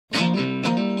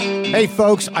Hey,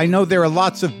 folks, I know there are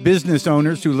lots of business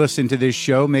owners who listen to this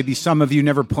show. Maybe some of you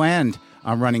never planned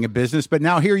on running a business, but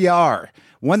now here you are.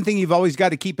 One thing you've always got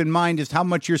to keep in mind is how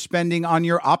much you're spending on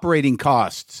your operating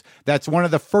costs. That's one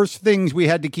of the first things we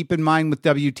had to keep in mind with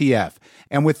WTF.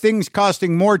 And with things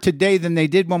costing more today than they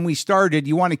did when we started,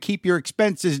 you want to keep your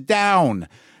expenses down.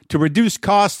 To reduce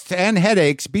costs and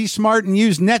headaches, be smart and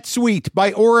use NetSuite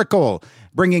by Oracle,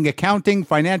 bringing accounting,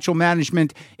 financial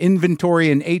management,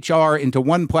 inventory, and HR into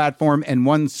one platform and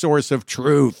one source of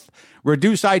truth.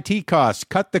 Reduce IT costs,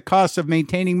 cut the costs of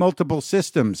maintaining multiple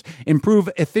systems, improve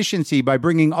efficiency by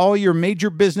bringing all your major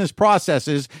business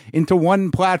processes into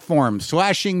one platform,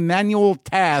 slashing manual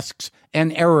tasks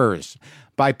and errors.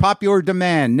 By popular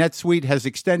demand, NetSuite has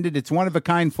extended its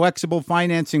one-of-a-kind flexible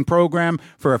financing program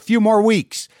for a few more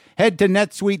weeks. Head to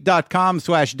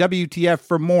netsuite.com/WTF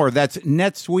for more. That's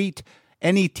NetSuite,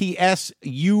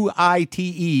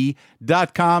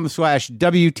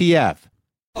 NetSuite.com/WTF.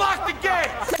 Lock the gate!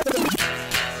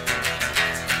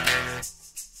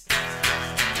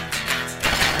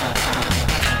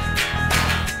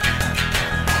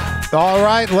 All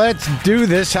right, let's do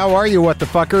this. How are you, what the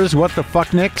fuckers? What the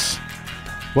fuck nicks?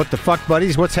 What the fuck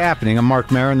buddies? What's happening? I'm Mark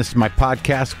Maron. This is my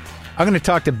podcast. I'm going to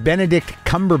talk to Benedict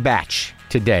Cumberbatch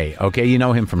today. Okay, you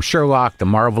know him from Sherlock, the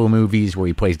Marvel movies where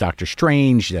he plays Doctor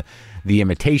Strange, the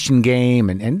Imitation Game,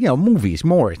 and you know, movies,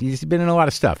 more. He's been in a lot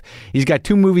of stuff. He's got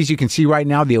 2 movies you can see right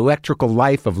now. The Electrical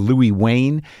Life of Louis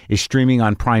Wayne is streaming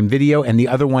on Prime Video, and the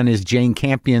other one is Jane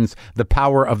Campion's The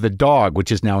Power of the Dog,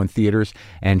 which is now in theaters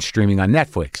and streaming on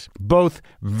Netflix. Both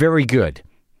very good.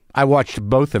 I watched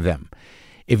both of them.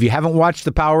 If you haven't watched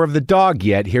The Power of the Dog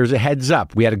yet, here's a heads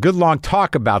up. We had a good long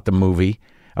talk about the movie,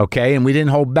 okay, and we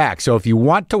didn't hold back. So if you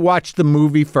want to watch the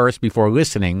movie first before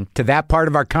listening to that part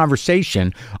of our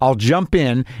conversation, I'll jump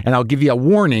in and I'll give you a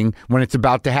warning when it's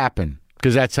about to happen,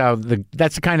 because that's the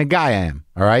kind of guy I am.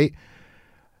 All right.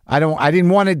 I didn't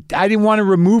want to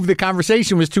remove the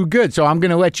conversation. It was too good. So I'm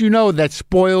going to let you know that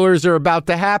spoilers are about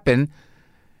to happen,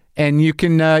 and you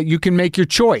can make your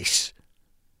choice.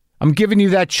 I'm giving you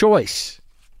that choice.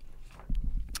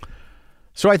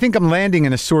 So I think I'm landing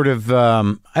in a sort of,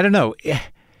 I don't know.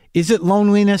 Is it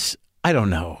loneliness? I don't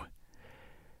know.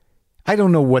 I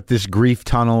don't know what this grief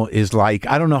tunnel is like.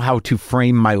 I don't know how to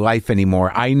frame my life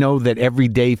anymore. I know that every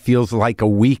day feels like a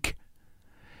week.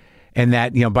 And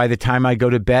that, you know, by the time I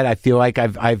go to bed, I feel like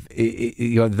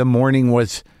the morning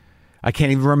was, I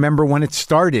can't even remember when it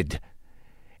started.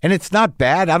 And it's not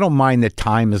bad. I don't mind that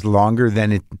time is longer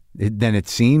than it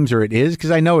seems or it is,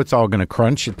 because I know it's all going to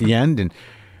crunch at the end and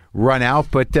run out.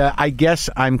 But I guess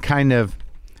I'm kind of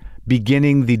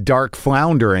beginning the dark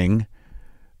floundering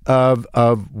of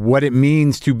what it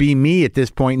means to be me at this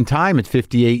point in time at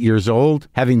 58 years old,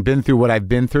 having been through what I've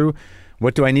been through.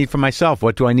 What do I need from myself?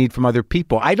 What do I need from other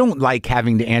people? I don't like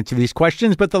having to answer these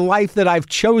questions, but the life that I've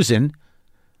chosen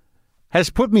has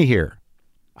put me here.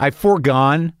 I've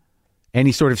foregone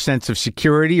any sort of sense of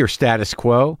security or status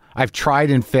quo. I've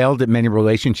tried and failed at many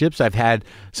relationships. I've had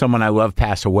someone I love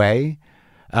pass away.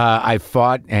 I've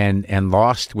fought and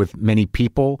lost with many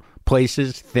people,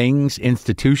 places, things,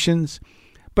 institutions.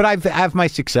 But I have my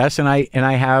success, and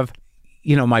I have,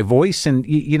 you know, my voice, and,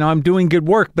 you know, I'm doing good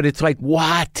work. But it's like,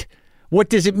 what? What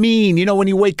does it mean? You know, when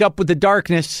you wake up with the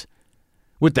darkness,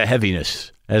 with the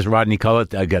heaviness, as Rodney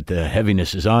called it, I got the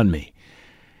heaviness is on me.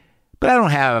 But I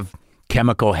don't have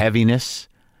chemical heaviness.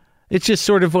 It's just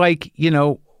sort of like, you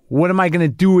know, what am I going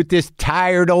to do with this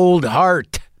tired old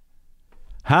heart?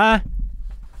 Huh?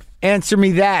 Answer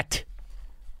me that.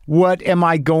 What am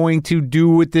I going to do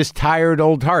with this tired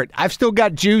old heart? I've still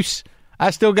got juice.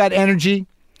 I've still got energy.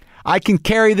 I can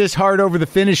carry this heart over the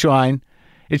finish line.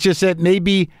 It's just that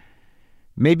maybe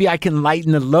I can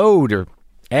lighten the load or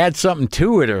add something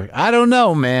to it, or I don't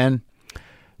know, man.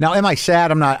 Now, am I sad?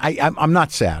 I'm not. I'm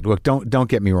not sad. Look, don't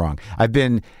get me wrong. I've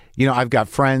been, you know, I've got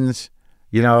friends.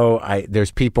 You know, there's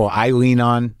people I lean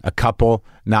on, a couple,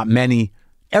 not many.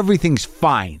 Everything's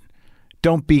fine.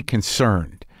 Don't be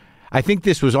concerned. I think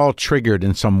this was all triggered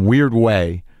in some weird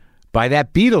way by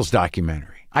that Beatles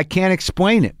documentary. I can't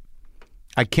explain it.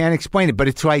 But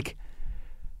it's like,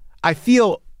 I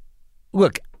feel,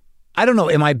 look, I don't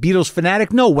know, am I a Beatles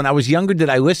fanatic? No. When I was younger, did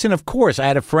I listen? Of course. I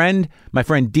had a friend, my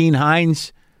friend Dean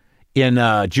Hines, in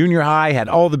junior high, had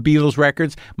all the Beatles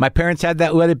records. My parents had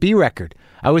that Let It Be record.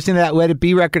 I listened to that Let It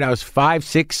Be record. I was 5,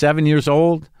 6, 7 years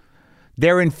old.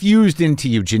 They're infused into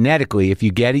you genetically. If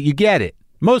you get it, you get it.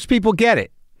 Most people get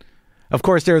it. Of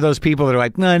course, there are those people that are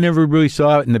like, no, I never really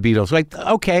saw it in the Beatles. Like,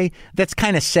 okay, that's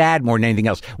kind of sad more than anything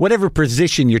else. Whatever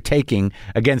position you're taking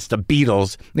against the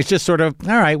Beatles, it's just sort of,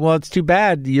 all right, well, it's too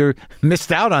bad. You're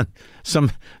missed out on some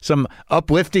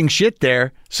uplifting shit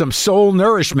there, some soul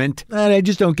nourishment. And I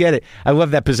just don't get it. I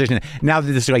love that position. Now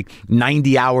that this like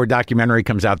 90-hour documentary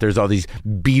comes out, there's all these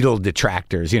Beatle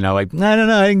detractors, like, no,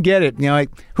 I didn't get it. Like,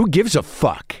 who gives a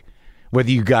fuck whether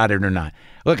you got it or not?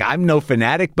 Look, I'm no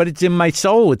fanatic, but it's in my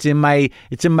soul. It's in my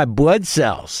blood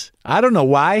cells. I don't know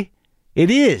why.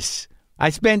 It is. I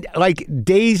spent like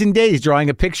days and days drawing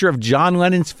a picture of John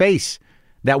Lennon's face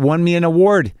that won me an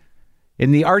award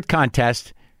in the art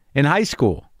contest in high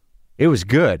school. It was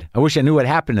good. I wish I knew what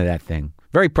happened to that thing.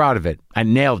 Very proud of it. I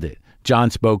nailed it.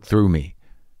 John spoke through me.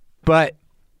 But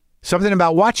something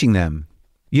about watching them,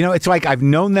 it's like I've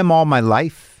known them all my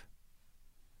life.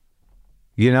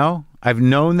 I've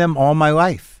known them all my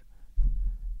life,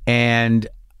 and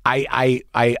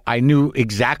I knew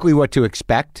exactly what to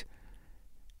expect,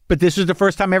 but this was the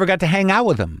first time I ever got to hang out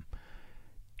with them,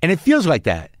 and it feels like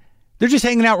that. They're just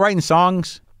hanging out writing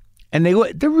songs, and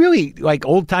they're really like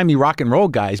old-timey rock and roll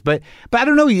guys, but I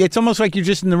don't know, it's almost like you're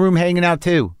just in the room hanging out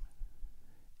too.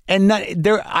 And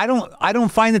I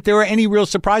don't find that there are any real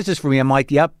surprises for me. I'm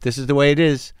like, yep, this is the way it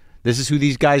is. This is who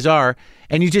these guys are.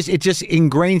 And it just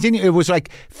ingrains in you. It was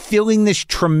like filling this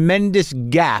tremendous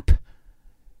gap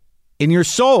in your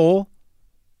soul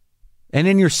and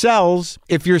in your cells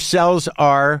if your cells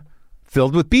are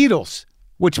filled with Beatles,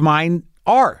 which mine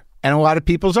are, and a lot of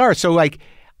people's are. So like,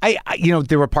 I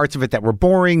there were parts of it that were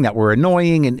boring, that were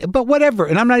annoying, but whatever.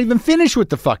 And I'm not even finished with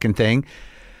the fucking thing.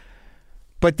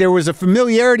 But there was a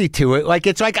familiarity to it. Like,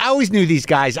 it's like I always knew these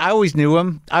guys. I always knew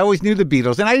them. I always knew the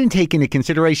Beatles. And I didn't take into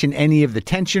consideration any of the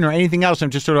tension or anything else.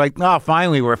 I'm just sort of like, oh,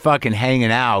 finally, we're fucking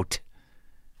hanging out.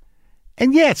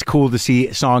 And yeah, it's cool to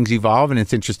see songs evolve, and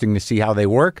it's interesting to see how they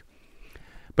work.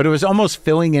 But it was almost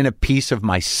filling in a piece of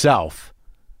myself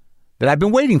that I've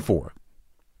been waiting for.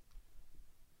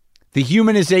 The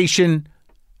humanization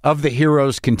of the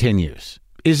heroes continues.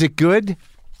 Is it good?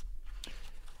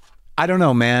 I don't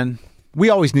know, man. We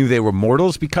always knew they were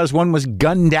mortals because one was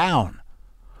gunned down.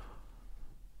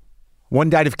 One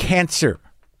died of cancer.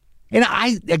 And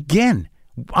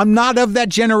I'm not of that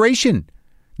generation.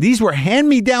 These were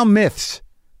hand-me-down myths.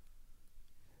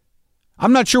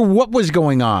 I'm not sure what was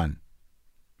going on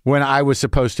when I was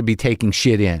supposed to be taking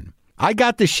shit in. I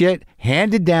got the shit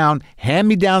handed down,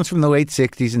 hand-me-downs from the late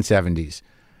 60s and 70s.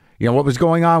 What was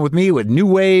going on with me with new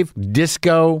wave,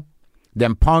 disco,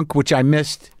 then punk, which I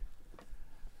missed.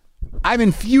 I'm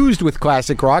infused with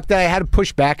classic rock that I had to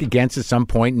push back against at some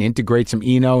point and integrate some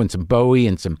Eno and some Bowie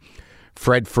and some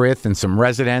Fred Frith and some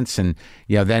Residents and,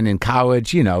 then in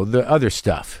college, the other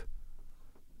stuff.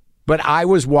 But I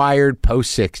was wired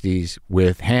post-60s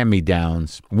with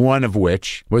hand-me-downs, one of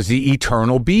which was the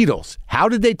eternal Beatles. How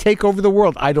did they take over the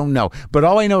world? I don't know. But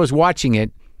all I know is watching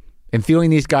it and feeling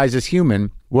these guys as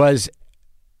human was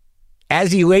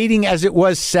as elating as it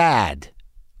was sad.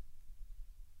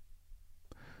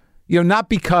 Not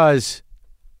because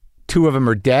two of them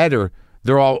are dead or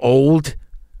they're all old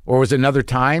or was another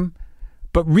time,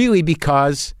 but really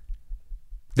because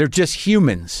they're just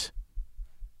humans.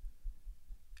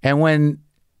 And when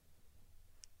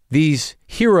these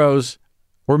heroes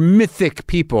or mythic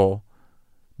people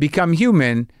become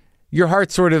human, your heart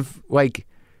sort of like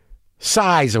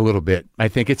sighs a little bit. I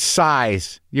think it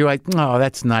sighs. You're like, oh,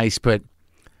 that's nice, but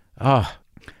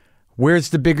where's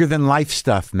the bigger than life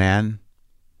stuff, man?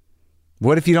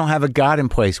 What if you don't have a God in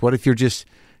place? What if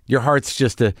your heart's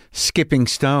just a skipping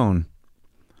stone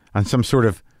on some sort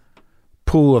of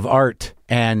pool of art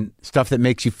and stuff that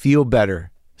makes you feel better,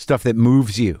 stuff that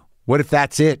moves you? What if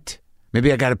that's it?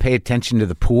 Maybe I got to pay attention to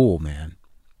the pool, man.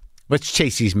 Let's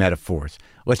chase these metaphors.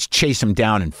 Let's chase them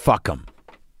down and fuck them.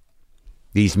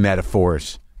 These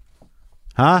metaphors.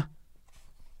 Huh?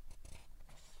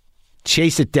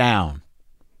 Chase it down.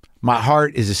 My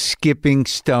heart is a skipping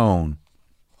stone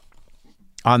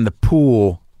on the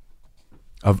pool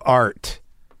of art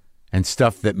and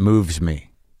stuff that moves me.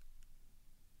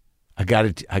 I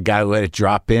gotta let it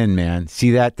drop in, man. See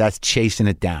that? That's chasing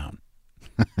it down.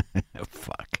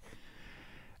 Fuck.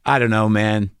 I don't know,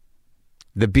 man.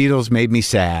 The Beatles made me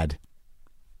sad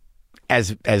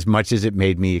as much as it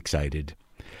made me excited.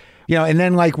 And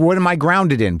then like, what am I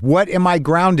grounded in? What am I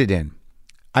grounded in?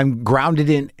 I'm grounded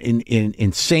in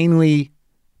insanely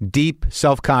deep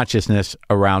self-consciousness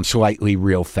around slightly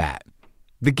real fat.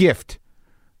 The gift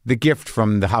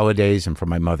from the holidays and from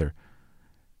my mother.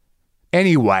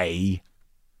 Anyway,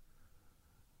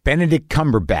 Benedict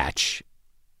Cumberbatch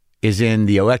is in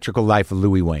The Electrical Life of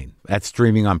Louis Wayne. That's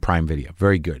streaming on Prime Video.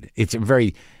 Very good. It's a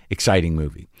very exciting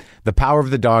movie. The Power of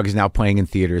the Dog is now playing in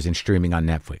theaters and streaming on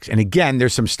Netflix. And again,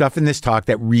 there's some stuff in this talk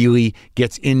that really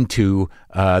gets into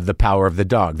The Power of the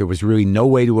Dog. There was really no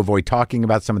way to avoid talking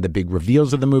about some of the big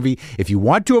reveals of the movie. If you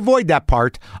want to avoid that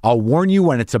part, I'll warn you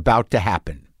when it's about to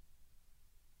happen.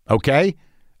 Okay?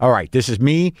 All right, this is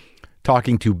me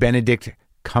talking to Benedict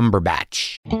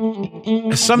Cumberbatch.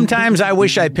 Sometimes I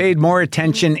wish I paid more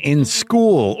attention in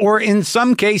school, or in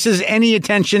some cases, any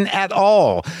attention at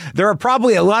all. There are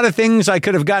probably a lot of things I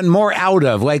could have gotten more out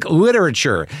of, like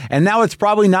literature, and now it's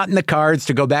probably not in the cards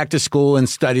to go back to school and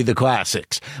study the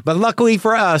classics. But luckily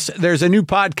for us, there's a new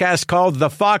podcast called The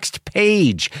Foxed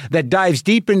Page that dives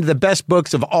deep into the best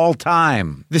books of all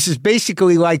time. This is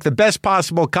basically like the best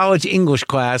possible college English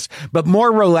class, but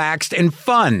more relaxed and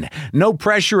fun. No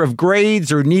pressure of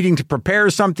grades or needing to prepare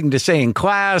something to say in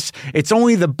class. It's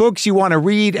only the books you want to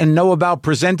read and know about,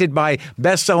 presented by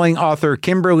best-selling author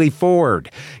Kimberly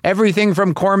Ford. Everything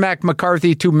from Cormac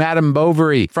McCarthy to Madame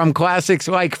Bovary, from classics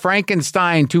like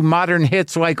Frankenstein to modern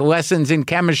hits like Lessons in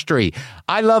Chemistry.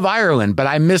 I love Ireland, but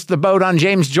I missed the boat on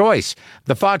James Joyce.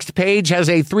 The Foxed Page has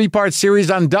a 3-part series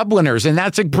on Dubliners, and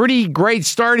that's a pretty great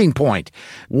starting point.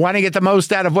 Want to get the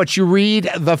most out of what you read?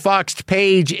 The Foxed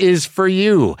Page is for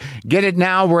you. Get it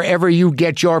now wherever you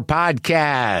get your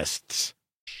podcasts.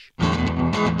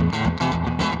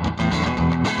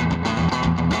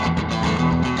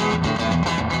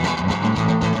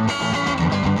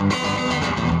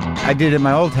 I did it at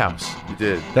my old house. You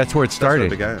did? That's where it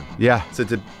started. That's where it began? Yeah. So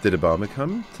did Obama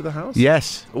come to the house?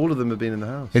 Yes. All of them have been in the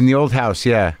house? In the old house,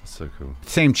 yeah. That's so cool.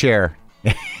 Same chair.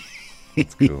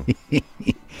 That's cool.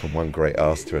 From one great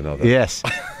ass to another. Yes.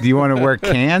 Do you want to wear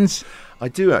cans? I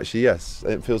do actually, yes.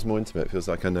 It feels more intimate. It feels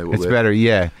like I know what It's better,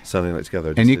 yeah. sounding like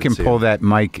together. And you can pull that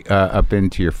mic up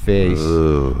into your face.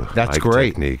 Ooh, That's mic great.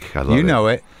 Technique. I love You know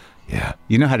it. Yeah.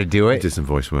 You know how to do I it. do some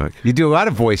voice work. You do a lot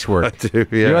of voice work. I do,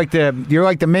 yeah. You're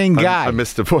like the main guy. I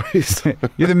missed the voice.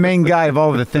 You're the main guy of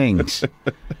all the things.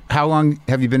 How long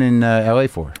have you been in LA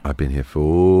for? I've been here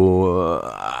for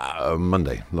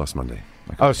last Monday.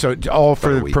 Oh, so all for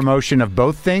About a the week. promotion of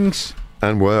both things?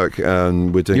 And work,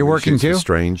 and we're doing. You're working reshoots for too?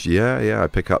 Strange, yeah. I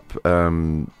pick up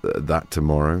that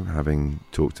tomorrow, having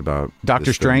talked about Doctor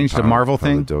this Strange, the Power- Marvel Power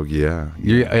of thing? the Dog, yeah.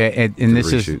 You and The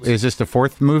this reshoots. is this the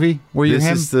fourth movie where you're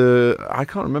This him? is I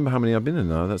can't remember how many I've been in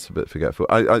now. That's a bit forgetful.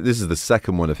 This is the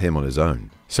second one of him on his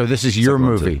own. So this is your Second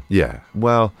one movie. too. Yeah.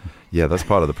 Well, yeah, that's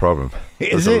part of the problem.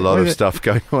 Is There's it? a lot Is of it? stuff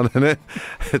going on in it.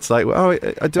 It's like, well,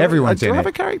 Everyone's do in I have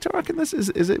it. a character arc in this?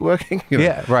 Is it working? You know?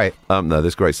 Yeah, right. No,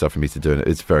 there's great stuff for me to do in it.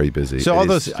 It's very busy. So all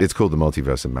those- It's called The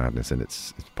Multiverse of Madness, and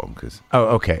it's bonkers. Oh,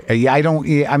 okay. Yeah,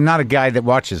 I'm not a guy that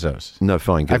watches those. No,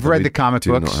 fine. Good. I've read We the comic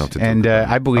do not books, have to talk and about it.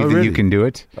 I believe Oh, that you really? can do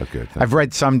it. Oh, good. I've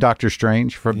read some Doctor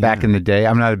Strange from back in the day.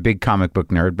 I'm not a big comic book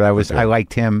nerd, but I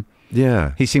liked him.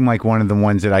 Yeah. He seemed like one of the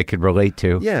ones that I could relate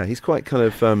to. Yeah, he's quite kind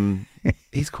of.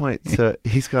 He's quite.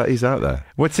 He's out there.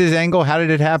 What's his angle? How did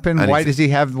it happen? And Why he's- does he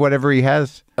have whatever he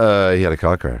has? He had a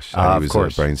car crash. And Ah, he of was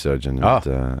course. a brain surgeon. Oh,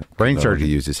 And, brain surgeon.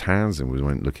 He used his hands and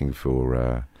went looking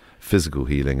for physical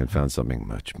healing and found something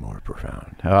much more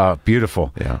profound. Oh,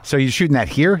 beautiful. Yeah. So you're shooting that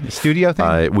here, the studio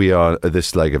thing? We are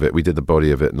this leg of it. We did the body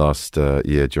of it last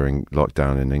year during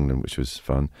lockdown in England, which was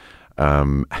fun.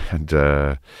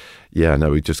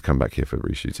 We just come back here for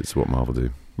reshoots. It's what Marvel do.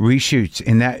 Reshoots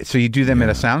in that. So you do them at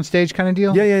a soundstage kind of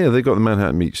deal? Yeah. They got the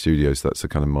Manhattan Beach Studios. That's the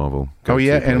kind of Marvel. Oh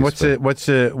yeah. go-to And place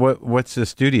what's the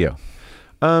studio?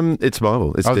 It's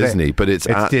Marvel. It's Oh, Disney, but it's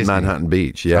at Disney. Manhattan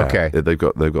Beach. Yeah. Okay. They've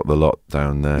got the lot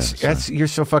down there. so- You're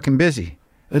so fucking busy.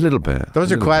 A little bit.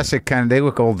 Those a are little classic kind of. They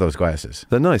look old. Those glasses. bit.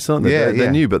 They're nice, aren't they? Yeah, they're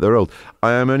yeah. new, but they're old.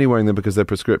 I am only wearing them because they're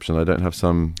prescription. I don't have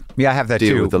some Yeah, I have that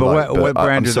deal too. with the But light. what but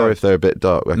brand I'm are sorry those? if they're a bit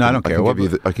dark. No, I don't care.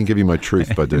 I can give you my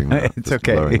truth by doing that. It's Just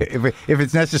okay lowering them. if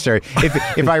it's necessary.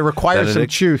 If I require some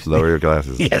Benedict, truth, Lower your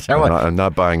glasses. Yes, I will. I'm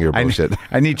not buying your bullshit.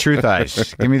 I need truth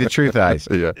eyes. Give me the truth eyes.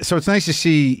 Yeah. So it's nice to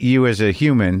see you as a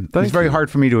human. Thank it's very you. hard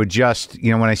for me to adjust,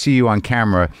 when I see you on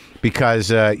camera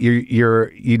because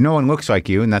no one looks like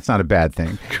you, and that's not a bad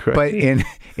thing. But in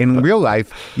real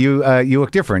life, you look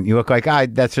different. You look like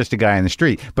that's just a guy in the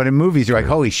street. But in movies, you're like,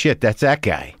 holy shit, that's that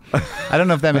guy. I don't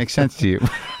know if that makes sense to you.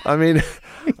 I mean,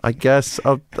 I guess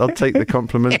I'll take the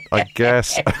compliment. I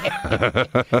guess.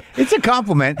 It's a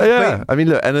compliment. Yeah. but- I mean,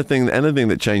 look, anything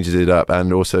that changes it up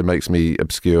and also makes me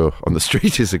obscure on the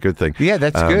street is a good thing. Yeah,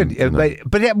 that's good. you know.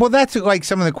 But that's like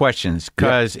some of the questions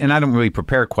and I don't really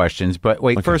prepare questions. But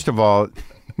wait, first of all,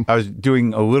 I was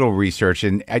doing a little research,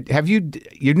 and have you?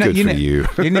 You're not. Good for you.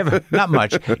 You never. Not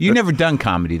much. You never done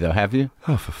comedy though, have you?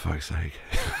 Oh, for fuck's sake.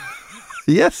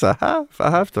 Yes, I have.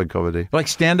 I have done comedy. Like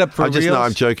stand up for I'm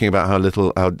reals? joking about how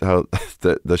little, how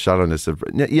the shallowness of.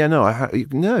 Yeah,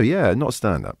 no, not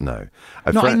stand up. No,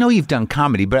 No, I know you've done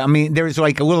comedy, but I mean, there's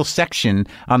like a little section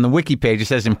on the wiki page that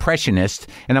says impressionist,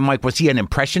 and I'm like, was he an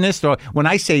impressionist? Or when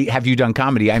I say have you done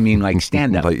comedy, I mean like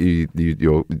stand up. like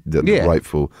the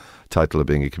rightful title of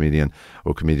being a comedian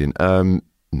or comedian.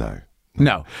 No.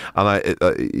 No.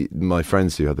 And my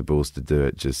friends who had the balls to do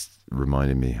it just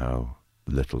reminded me how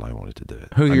little I wanted to do it.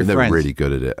 Who are your they friends? were really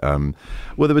good at it.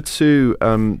 Well, there were two.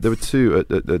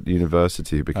 At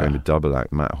university who became a double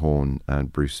act: Matt Horn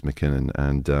and Bruce McKinnon.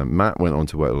 And Matt went on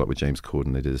to work a lot with James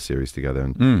Corden. They did a series together,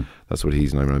 and that's what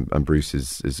he's known. And Bruce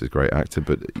is a great actor.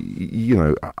 But you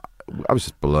know, I was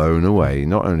just blown away.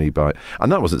 Not only by,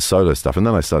 and that wasn't solo stuff. And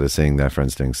then I started seeing their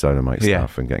friends doing solo mic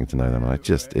stuff and getting to know them. And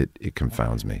it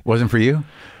confounds me. Wasn't for you?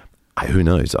 Who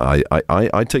knows?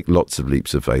 I take lots of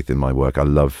leaps of faith in my work. I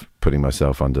love putting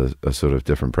myself under a sort of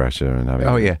different pressure and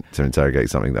having to interrogate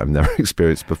something that I've never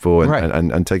experienced before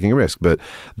and taking a risk. But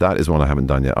that is one I haven't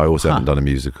done yet. I also haven't done a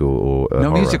musical or a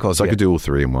horror. Musicals. So I could do all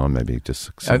three in one, maybe. Just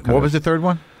what was the third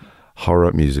one?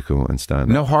 Horror, musical, and stand-up.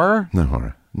 No horror? No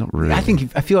horror. Not really.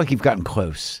 I feel like you've gotten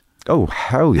close. Oh,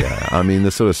 hell yeah. I mean,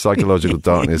 the sort of psychological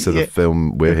darkness of the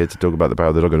film we're here to talk about, The Power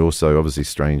of the Dog, and also obviously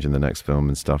Strange in the next film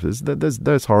and stuff.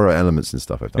 There's horror elements and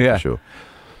stuff I've done for sure.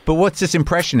 But what's this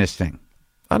impressionist thing?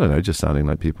 I don't know, just sounding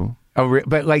like people. Oh,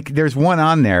 but like there's one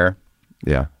on there.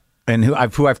 Yeah. And who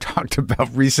I've talked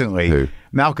about recently. Who?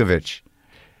 Malkovich.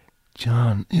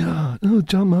 John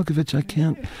Malkovich, I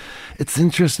can't. It's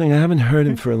interesting. I haven't heard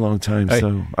him for a long time,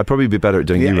 so I'd probably be better at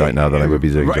doing you right now than I would be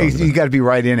doing John. You got to be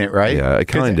right in it, right? Yeah,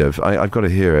 kind of. I've got to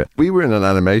hear it. We were in an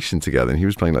animation together, and he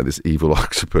was playing like this evil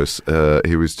octopus.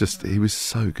 He was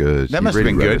so good. That must have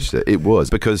been good. It was,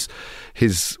 because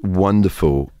his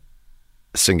wonderful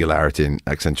singularity and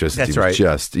eccentricity was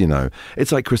just,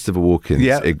 it's like Christopher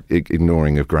Walken's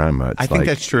ignoring of grammar. I think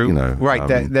that's true. Right,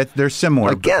 that they're similar.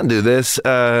 I can't do this.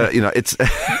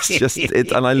 It's just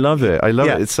it, and I love it. I love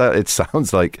it. It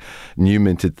sounds like new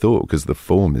minted thought because the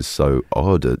form is so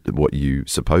odd at what you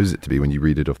suppose it to be when you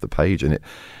read it off the page, and it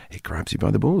grabs you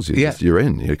by the balls. You're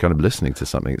in. You're kind of listening to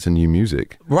something. It's a new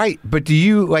music, right? But do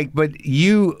you But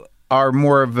you are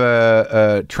more of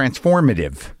a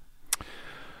transformative.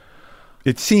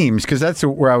 It seems, because that's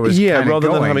where I was rather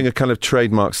going. than having a kind of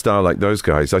trademark style like those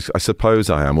guys, I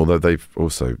suppose I am, although they've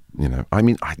also,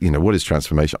 what is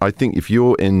transformation? I think if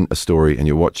you're in a story and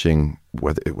you're watching,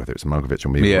 whether it's Malkovich or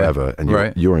me or whatever, and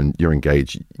you're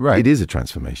engaged, it is a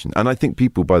transformation. And I think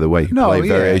people, by the way, who play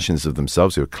variations of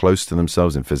themselves, who are close to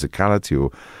themselves in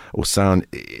physicality or sound,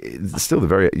 it's still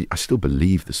I still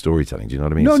believe the storytelling. Do you know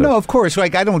what I mean? No, of course.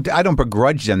 Like I don't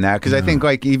begrudge them that, because I think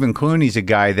like even Clooney's a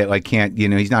guy that like can't,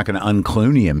 he's not going to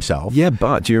unclooney himself. Yeah,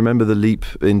 but do you remember the leap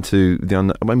into the?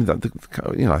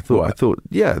 I thought,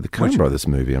 the Coen Brothers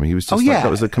movie. I mean, he was just that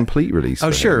was a complete release.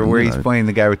 Oh, sure, where he's playing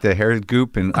the guy with the hair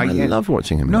goop, and I love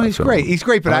watching him. No, he's great. He's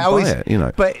great, but I always,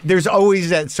 but there's always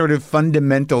that sort of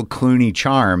fundamental Clooney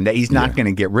charm that he's not going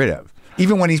to get rid of.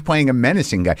 Even when he's playing a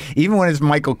menacing guy, even when it's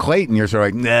Michael Clayton, you're sort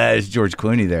of like, nah, it's George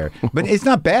Clooney there. But it's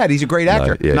not bad. He's a great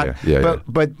actor.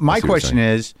 But my question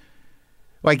is,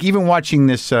 like, even watching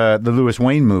this, the Louis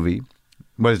Wayne movie,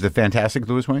 what is the Fantastic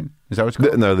Louis Wayne? Is that what it's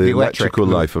called? No, the Electrical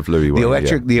Life of Louis Wayne.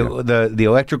 The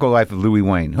Electrical Life of Louis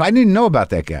Wayne. I didn't know about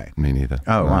that guy. Me neither.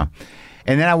 Oh, wow.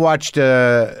 And then I watched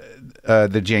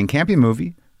the Jane Campion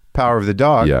movie, Power of the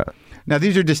Dog. Yeah. Now,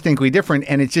 these are distinctly different,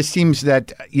 and it just seems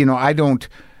that, I don't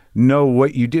know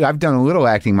what you do. I've done a little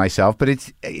acting myself, but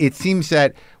it seems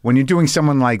that when you're doing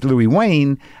someone like Louis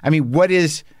Wayne, I mean,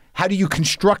 how do you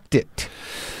construct it?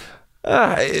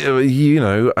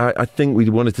 I think we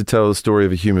wanted to tell the story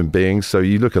of a human being, so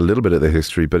you look a little bit at the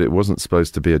history, but it wasn't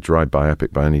supposed to be a dry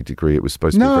biopic by any degree. It was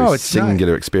supposed to be a very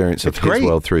singular experience of his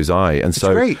world through his eye. And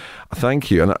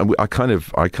thank you. And I kind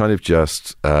of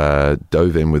just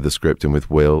dove in with the script and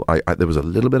with Will. There was a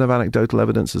little bit of anecdotal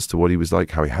evidence as to what he was like,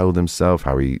 how he held himself,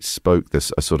 how he spoke, a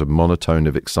sort of monotone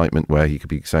of excitement where he could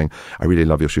be saying, I really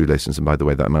love your shoelaces, and by the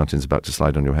way, that mountain's about to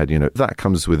slide on your head. That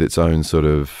comes with its own sort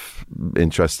of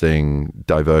interesting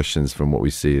diversions from what we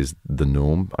see as the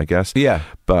norm, I guess. Yeah.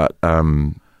 But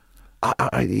it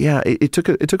took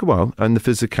a while, and the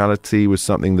physicality was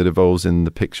something that evolves in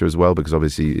the picture as well, because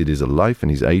obviously it is a life and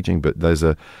he's aging, but there's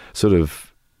a sort of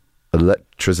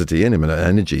electricity in him and an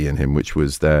energy in him which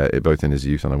was there both in his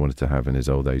youth and I wanted to have in his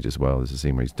old age as well. There's a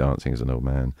scene where he's dancing as an old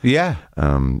man. Yeah.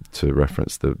 To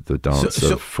reference the dance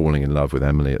of falling in love with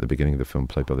Emily at the beginning of the film,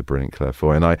 played by the brilliant Claire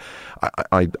Foy. And I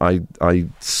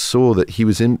saw that he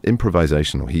was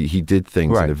improvisational. He did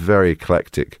things in a very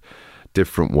eclectic,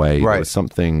 different way. There was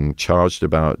something charged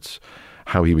about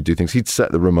how he would do things. He'd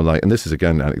set the room alight, and this is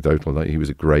again anecdotal. Like he was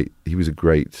a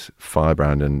great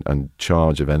firebrand and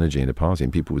charge of energy in a party,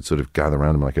 and people would sort of gather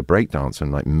around him like a breakdancer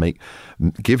and like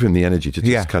give him the energy to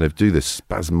just kind of do this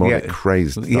spasmodic,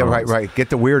 crazed dance. Yeah, right. Get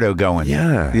the weirdo going.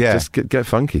 Yeah. Just get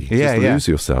funky. Yeah, just lose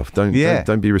yourself.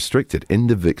 Don't be restricted. In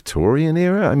the Victorian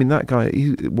era, I mean, that guy,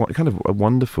 what kind of a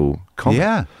wonderful comic.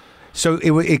 Yeah. So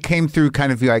it came through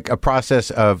kind of like a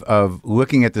process of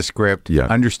looking at the script,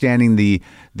 understanding the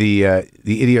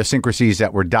idiosyncrasies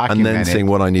that were documented, and then seeing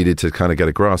what I needed to kind of get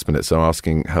a grasp in it. So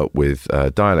asking help with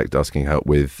dialect, asking help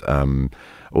with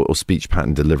or speech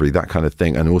pattern delivery, that kind of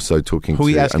thing, and also talking to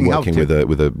and working with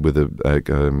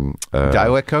a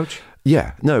dialect coach.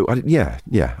 Yeah, no, I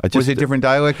just, was it different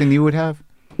dialect than you would have?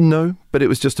 No, but it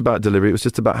was just about delivery. It was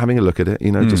just about having a look at it,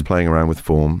 just playing around with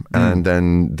form. And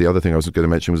then the other thing I was going to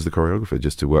mention was the choreographer,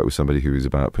 just to work with somebody who was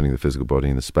about putting the physical body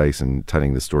in the space and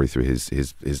telling the story through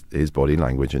his body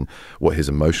language and what his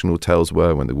emotional tells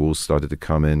were when the walls started to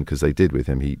come in, because they did with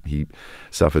him. He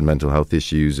suffered mental health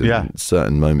issues and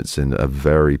certain moments in a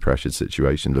very pressured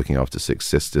situation, looking after 6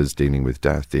 sisters, dealing with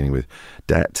death, dealing with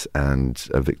debt, and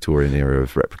a Victorian era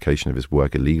of replication of his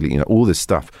work illegally. All this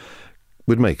stuff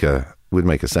would make a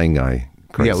sane guy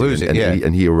crazy. Yeah, lose it.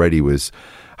 And he already was.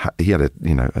 He had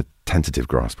a tentative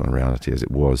grasp on reality as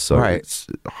it was. So it's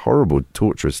a horrible,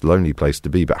 torturous, lonely place to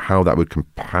be. But how that would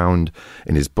compound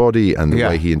in his body and the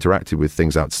way he interacted with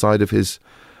things outside of his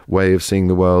way of seeing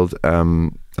the world,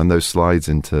 and those slides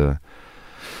into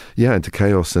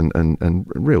chaos and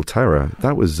real terror.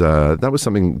 That was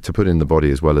something to put in the body,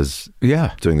 as well as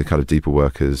doing the kind of deeper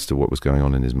work as to what was going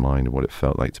on in his mind and what it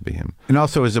felt like to be him. And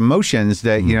also his emotions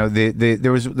that,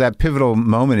 there was that pivotal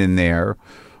moment in there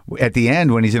at the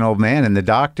end when he's an old man and the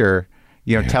doctor,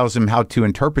 tells him how to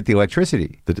interpret the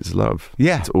electricity. That it's love.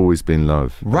 Yeah. It's always been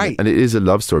love. Right. And it is a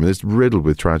love story. I mean, it's riddled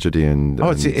with tragedy and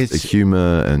it's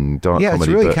humor and dark comedy. Yeah, it's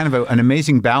really kind of an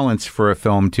amazing balance for a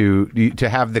film to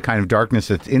have the kind of darkness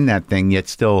that's in that thing, yet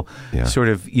still sort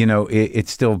of,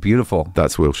 it's still beautiful.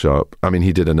 That's Will Sharp. I mean,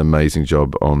 he did an amazing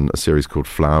job on a series called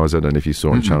Flowers. I don't know if you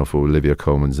saw on Channel 4. Olivia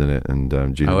Colman's in it, and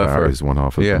Julia Barrett is one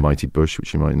half of Mighty Bush,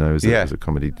 which you might know is a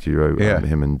comedy duo.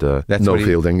 Him and Noel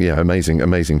Fielding. Yeah,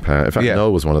 amazing pair. In fact,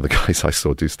 Noel was one of the guys I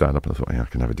saw do stand up, and I thought, I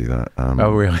can never do that.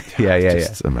 Oh, really?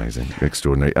 Just amazing,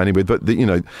 extraordinary. Anyway, but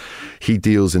he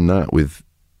deals in that with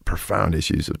profound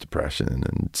issues of depression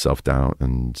and self-doubt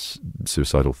and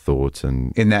suicidal thought,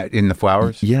 and in the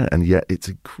Flowers. Yeah, and yet it's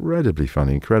incredibly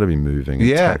funny, incredibly moving, and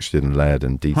textured and layered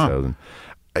and detailed. And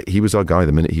he was our guy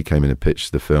the minute he came in and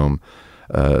pitched the film.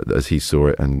 As he saw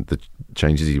it and the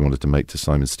changes he wanted to make to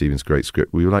Simon Stevens' great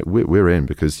script, we were like, we're in,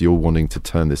 because you're wanting to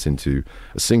turn this into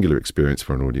a singular experience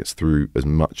for an audience through as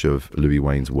much of Louis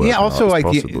Wayne's work. Yeah, also like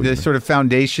the sort of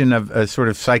foundation of a sort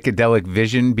of psychedelic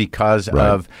vision because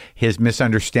of his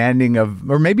misunderstanding of,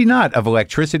 or maybe not, of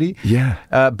electricity. Yeah.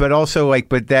 But also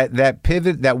but that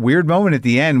pivot, that weird moment at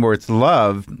the end where it's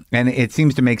love, and it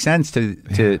seems to make sense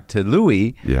to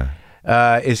Louis. Yeah.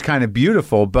 Is kind of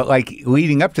beautiful, but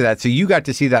leading up to that, so you got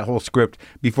to see that whole script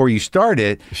before you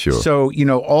started. Sure. So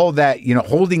all that,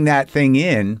 holding that thing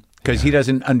in because he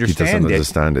doesn't understand it. He doesn't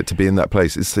understand it. To be in that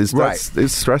place,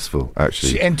 it's stressful,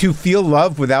 actually. And to feel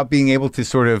love without being able to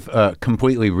sort of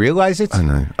completely realize it. I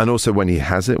know. And also when he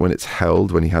has it, when it's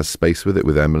held, when he has space with it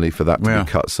with Emily, for that to be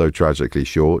cut so tragically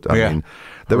short. I mean,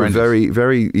 there were very,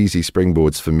 very easy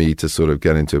springboards for me to sort of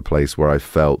get into a place where I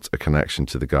felt a connection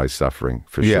to the guy's suffering,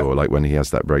 for sure. Like when he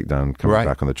has that breakdown coming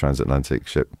back on the transatlantic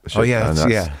ship. Oh, yeah.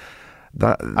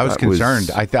 I was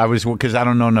concerned. I was, because I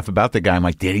don't know enough about the guy. I'm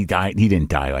like, did he die? He didn't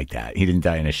die like that. He didn't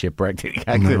die in a shipwreck. Did he?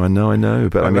 No, I know.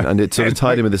 But I mean, and it sort of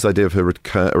tied in with this idea of her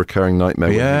recurring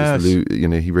nightmare. Yes.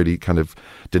 He really kind of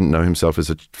didn't know himself as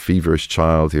a feverish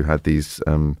child who had these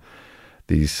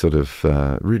sort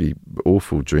of really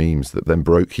awful dreams that then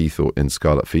broke, he thought, in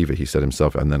scarlet fever, he said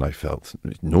himself, and then I felt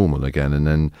normal again. And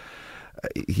then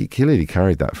he clearly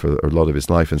carried that for a lot of his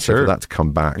life, and so for that to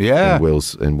come back in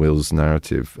Will's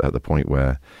narrative at the point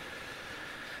where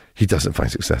he doesn't find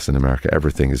success in America,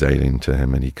 everything is alien to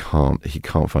him, and he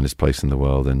can't find his place in the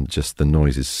world, and just the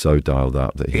noise is so dialed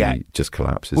up that he just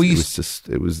collapses. Well,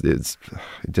 it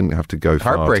didn't have to go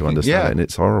far to understand it, and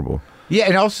it's horrible. Yeah,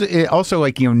 and also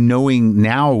knowing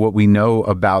now what we know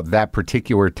about that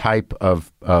particular type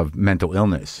of mental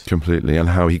illness. Completely, and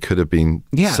how he could have been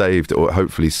saved or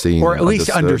hopefully seen. Or at least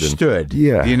understood.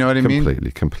 Yeah. You know what I mean?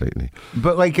 Completely.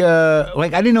 But I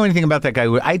didn't know anything about that guy.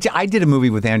 I did a movie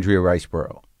with Andrea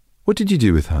Riseborough. What did you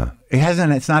do with her?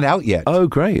 It's not out yet. Oh,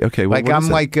 great. Okay.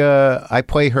 I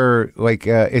play her,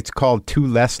 it's called To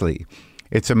Leslie.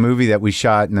 It's a movie that we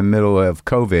shot in the middle of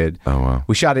COVID. Oh, wow.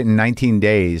 We shot it in 19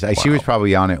 days. She was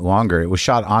probably on it longer. It was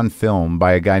shot on film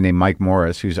by a guy named Mike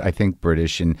Morris, who's, I think,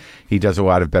 British, and he does a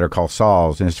lot of Better Call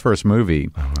Sauls in his first movie.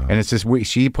 Oh, wow. And it's this,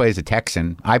 she plays a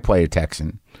Texan. I play a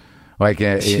Texan. Like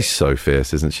she's so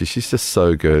fierce, isn't she? She's just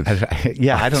so good.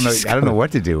 I don't know. I don't know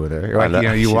what to do with her.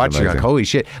 Like, you watch her, like, holy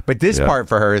shit. But this part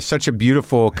for her is such a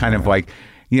beautiful kind of like,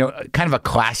 kind of a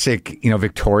classic,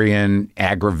 Victorian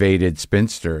aggravated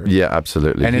spinster. Yeah,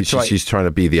 absolutely. And she's trying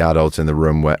to be the adult in the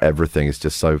room where everything is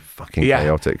just so fucking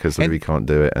chaotic because Louis can't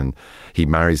do it. And he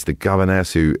marries the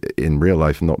governess who, in real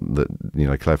life, not that,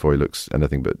 Claire Foy looks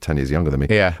anything but 10 years younger than me.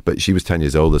 Yeah. But she was 10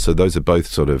 years older. So those are both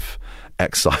sort of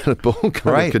exilable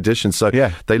kind of conditions. So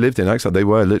they lived in exile. They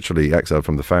were literally exiled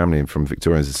from the family and from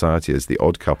Victorian society as the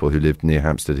odd couple who lived near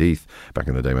Hampstead Heath back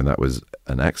in the day when that was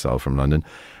an exile from London.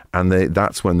 And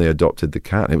that's when they adopted the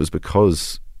cat. And it was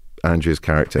because Andrea's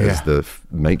character is the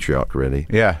matriarch, really,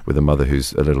 with a mother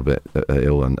who's a little bit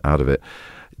ill and out of it,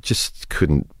 just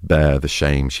couldn't bear the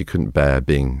shame. She couldn't bear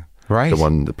being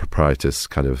the proprietor's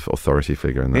kind of authority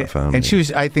figure in that family. And she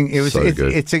was, I think, it's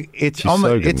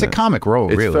a comic role,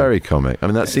 really. It's very comic. I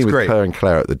mean, that scene with her and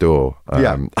Claire at the door.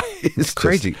 It's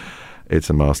crazy. It's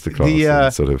a masterclass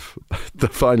in sort of the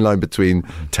fine line between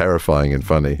terrifying and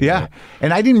funny. Yeah.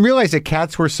 And I didn't realize that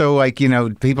cats were so like,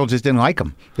 people just didn't like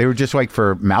them. They were just like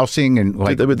for mousing and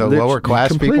like the lower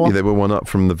class people. They were one up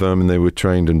from the vermin they were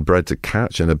trained and bred to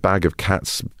catch. And a bag of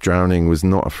cats drowning was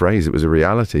not a phrase. It was a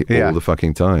reality all the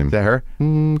fucking time. Is that her?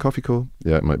 Coffee call.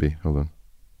 Yeah, it might be. Hold on.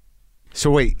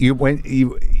 So wait,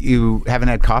 you haven't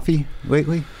had coffee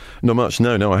lately? Not much.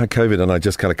 No. I had COVID and I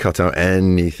just kind of cut out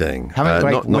anything. How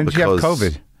many? When did you have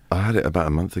COVID? I had it about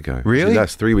a month ago. Really?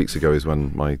 That's 3 weeks ago is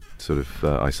when my sort of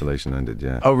isolation ended.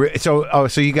 Yeah. So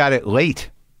you got it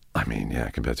late. I mean, yeah,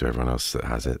 compared to everyone else that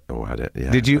has it or had it. Yeah.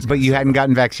 Did you? But you hadn't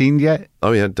gotten vaccinated yet?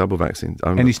 Oh yeah, double vaccine.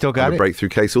 And you still got a breakthrough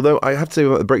case. Although I have to say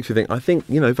about the breakthrough thing, I think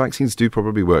vaccines do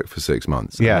probably work for 6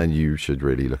 months. Yeah. And then you should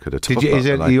really look at a top.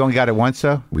 You only got it once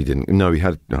though? We didn't. No, I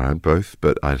had both,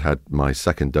 but I'd had my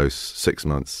second dose 6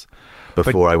 months.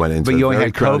 Before I went into a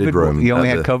very crowded room. You only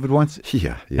had COVID once?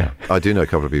 Yeah. I do know a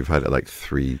couple of people who've had it like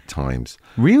 3 times.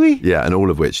 Really? Yeah, and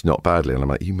all of which not badly. And I'm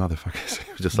like, you motherfuckers.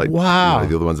 Just like, wow.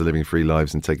 The other ones are living free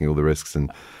lives and taking all the risks, and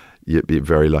you'd be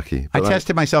very lucky. But I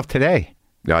tested myself today.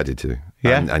 Yeah, I did too.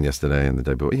 Yeah? And yesterday and the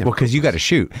day before. Yeah, well, because you got to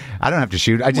shoot. I don't have to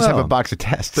shoot. I just have a box of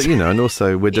tests. But, and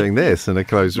also we're doing this in a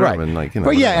closed room. Right. And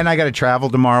But and I got to travel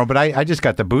tomorrow. But I just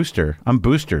got the booster. I'm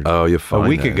boosted. Oh, you're fine. A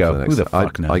week ago. Who the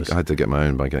fuck knows? I had to get my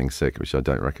own by getting sick, which I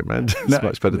don't recommend. It's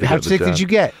much better to How sick did you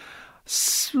get?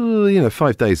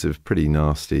 5 days of pretty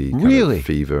nasty kind of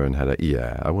fever and headache.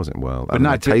 Yeah, I wasn't well. But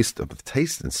not the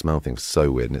taste and smell thing was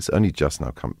so weird, and it's only just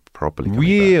now properly coming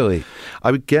really back.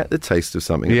 I would get the taste of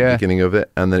something at the beginning of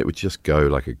it, and then it would just go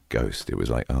like a ghost. It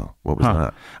was like, oh, what was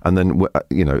that? And then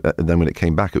then when it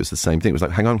came back, it was the same thing. It was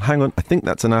like, hang on, I think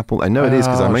that's an apple. I know it is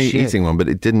because I'm eating one, but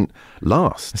it didn't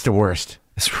last. It's the worst.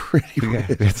 It's really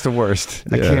weird. It's the worst.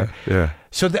 I can't. Yeah.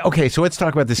 So so let's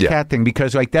talk about this cat thing,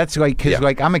 because that's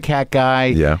I'm a cat guy.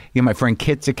 Yeah. My friend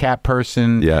Kit's a cat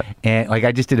person. Yeah. And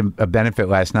I just did a benefit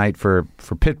last night for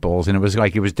pit bulls, and it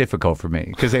was difficult for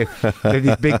me because they have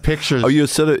these big pictures. Oh, you're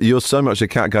so much a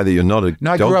cat guy that you're not a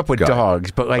No, I dog grew up with guy.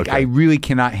 dogs, but I really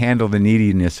cannot handle the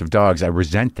neediness of dogs. I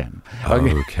resent them.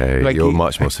 Okay, you're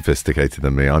much more sophisticated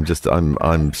than me.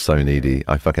 I'm so needy.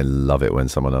 I fucking love it when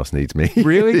someone else needs me.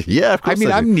 Really? Yeah, of course. I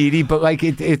mean, I'm needy, but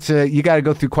it's you got to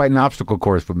go through quite an obstacle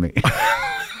course with me.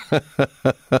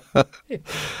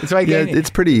 It's like it's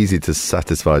pretty easy to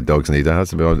satisfy a dog's need. I have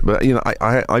to be honest, but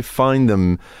I find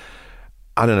them.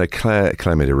 I don't know.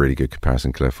 Claire made a really good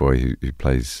comparison. Claire Foy, who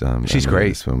plays, she's great. In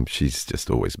this film. She's just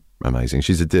always amazing.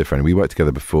 She's a dear friend. We worked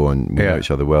together before, and we know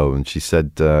each other well. And she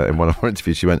said in one of our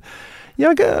interviews, she went, "Yeah,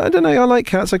 I don't know. I like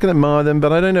cats. I can admire them,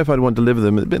 but I don't know if I'd want to live with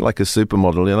them. It's a bit like a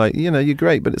supermodel. You're like, you're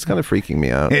great, but it's kind of freaking me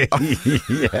out."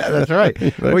 Yeah, that's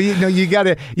right. Well, you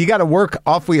gotta work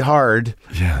awfully hard,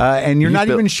 and you're not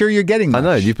even sure you're getting much. I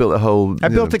know you've built a whole. I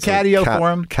built a catio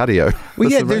for him. Catio. Well,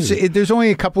 yeah. There's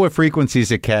only a couple of frequencies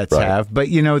that cats have, but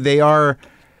they are.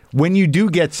 When you do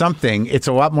get something, it's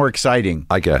a lot more exciting.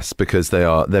 I guess because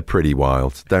they're pretty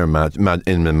wild. They're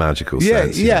in a magical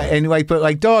sense. Yeah, and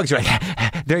but dogs are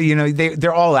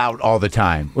they're all out all the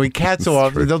time. Cats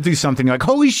they'll do something like,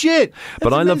 holy shit.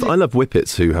 But I love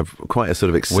whippets who have quite a sort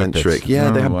of eccentric. They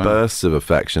have bursts of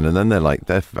affection, and then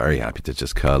they're very happy to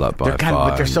just curl up by a fire.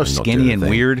 But they're so skinny and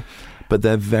weird. But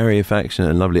they're very affectionate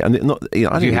and lovely, and not. I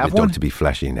don't need a dog to be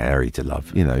fleshy and airy to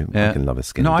love. I can love a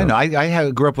skinny. No, dog. I know.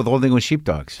 I grew up with Old English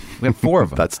sheepdogs. We have 4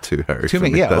 of them. That's too hairy. Too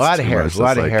many. Yeah, a lot of hair. A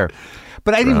lot of hair.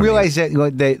 But I didn't realize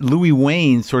that Louis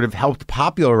Wain sort of helped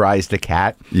popularize the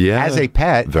cat as a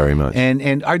pet. Very much.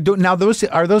 And are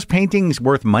those paintings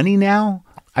worth money now?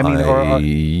 I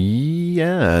mean,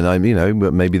 yeah,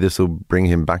 and maybe this will bring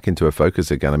him back into a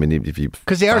focus again. I mean, if you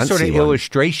because they are sort of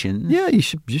illustrations. Yeah, you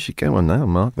should get one now,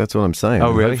 Mark. That's what I'm saying.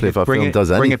 Oh, really? Hopefully, if our film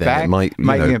does anything, it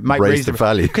might raise the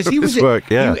value because he was work.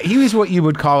 Yeah, he was what you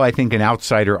would call, I think, an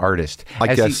outsider artist.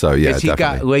 I guess so. Yeah, as he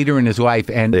got later in his life,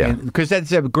 and because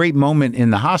that's a great moment in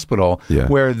the hospital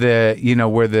where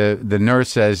the nurse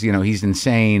says, he's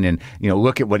insane, and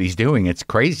look at what he's doing. It's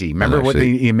crazy. Remember what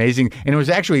the amazing, and it was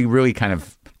actually really kind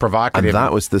of provocative. And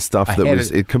that was the stuff that was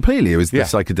the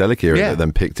psychedelic era that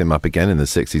then picked him up again in the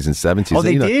 60s and 70s. Oh,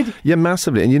 they did? Yeah,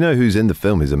 massively. And who's in the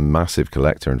film? He's a massive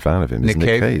collector and fan of him. Nick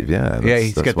Cave. Yeah,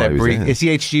 he's got that brief. Is he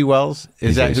H.G. Wells?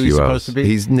 Is that who he's supposed to be?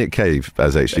 He's Nick Cave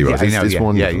as H.G. Wells. It's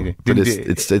wonderful. But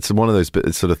it's one of those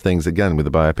sort of things, again, with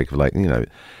the biopic of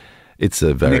it's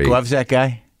a very... Nick loves that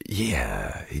guy?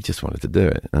 Yeah, he just wanted to do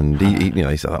it, and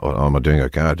he said, "Oh, am I doing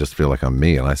okay? I just feel like I'm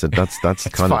me." And I said, "That's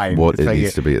kind fine. of what it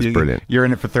needs to be. It's brilliant. You're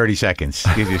in it for 30 seconds.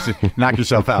 You just knock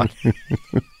yourself out.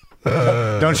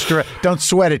 Don't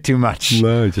sweat it too much.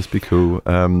 No, just be cool.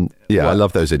 I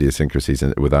love those idiosyncrasies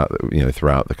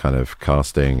throughout the kind of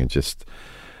casting and just."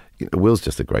 Will's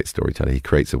just a great storyteller. He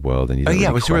creates a world, and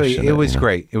it was great.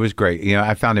 It was great.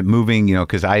 I found it moving.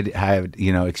 Because I had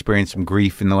experienced some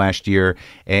grief in the last year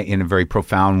in a very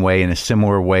profound way, in a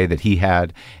similar way that he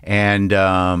had, and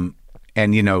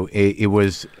it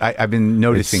was. I've been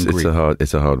noticing grief.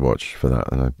 It's a hard watch for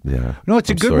that. And no, it's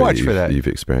a good watch for that. You've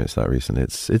experienced that recently.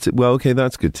 It's well, okay.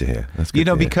 That's good to hear. That's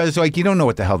good. Because you don't know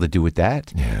what the hell to do with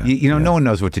that. Yeah, no one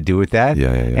knows what to do with that.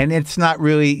 Yeah. And it's not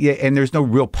really. And there's no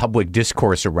real public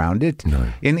discourse around it. No.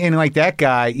 And like that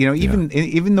guy,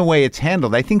 even the way it's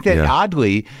handled, I think that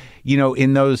oddly,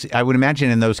 in those, I would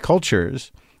imagine in those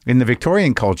cultures. In the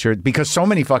Victorian culture, because so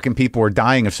many fucking people were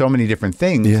dying of so many different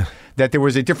things, that there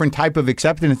was a different type of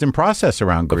acceptance and process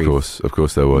around grief. Of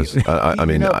course there was. I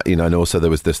mean, and also there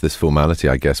was this formality,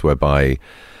 I guess, whereby,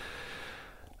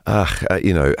 I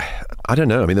don't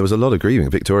know. I mean, there was a lot of grieving.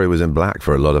 Victoria was in black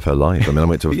for a lot of her life. I mean, I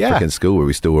went to a freaking school where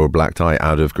we still wore a black tie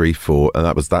out of grief and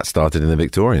that started in the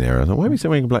Victorian era. I thought, why are we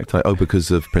still wearing a black tie? Oh, because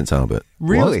of Prince Albert.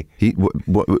 Really?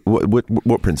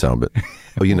 What Prince Albert?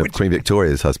 Oh, Queen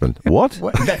Victoria's husband. What?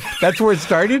 That's where it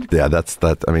started? Yeah, that's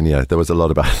that. I mean, there was a lot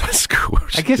about that school.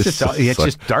 I guess it's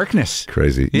just darkness.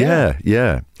 Crazy.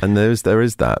 Yeah. And there is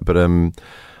that. But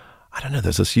I don't know,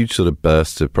 there's this huge sort of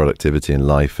burst of productivity in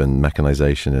life and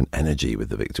mechanization and energy with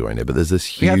the Victorian era, but there's this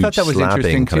huge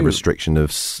slapping kind of restriction of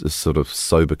sort of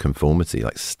sober conformity,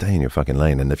 like stay in your fucking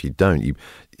lane, and if you don't, you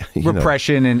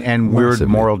repression and weird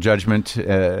moral judgment,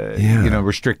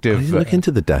 restrictive. I look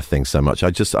into the death thing so much.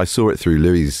 I saw it through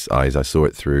Louis' eyes, I saw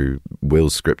it through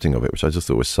Will's scripting of it, which I just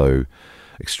thought was so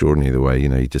extraordinary the way,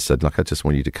 he just said, I just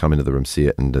want you to come into the room, see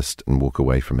it, and walk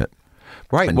away from it.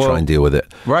 Right. And try and deal with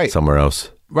it somewhere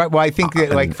else. Right. Well, I think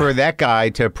that, for that guy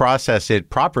to process it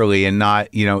properly and not,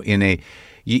 in a,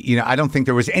 I don't think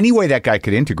there was any way that guy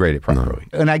could integrate it properly.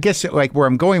 No. And I guess where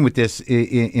I'm going with this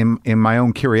in my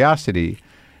own curiosity,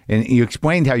 and you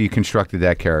explained how you constructed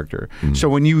that character. Mm. So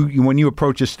when you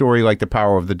approach a story like The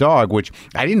Power of the Dog, which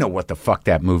I didn't know what the fuck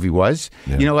that movie was,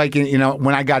 when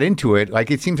I got into it,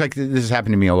 it seems like this has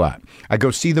happened to me a lot. I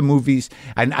go see the movies,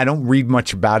 and I don't read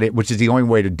much about it, which is the only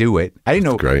way to do it. I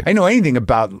didn't know anything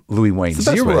about Louis Wain. It's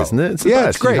the best way, isn't it? It's the best.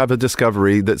 It's great. You have a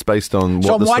discovery that's based on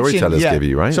what the storytellers give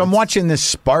you, right? So I'm watching this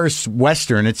sparse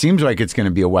Western. It seems like it's going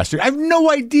to be a Western. I have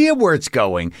no idea where it's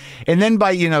going. And then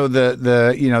by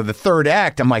the third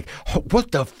act, I'm like,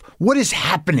 what is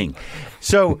happening?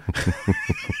 So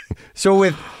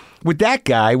with that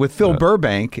guy, with Phil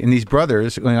Burbank and these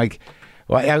brothers, I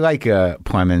like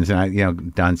Plemons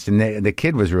and Dunstan. The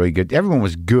kid was really good. Everyone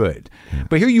was good. Yeah.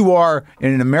 But here you are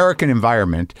in an American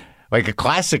environment, like a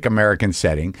classic American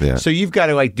setting. Yeah. So you've got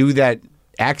to do that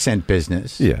accent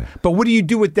business. Yeah. But what do you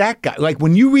do with that guy?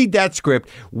 When you read that script,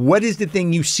 what is the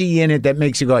thing you see in it that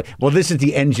makes you go, well, this is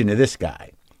the engine of this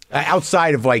guy?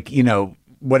 Outside of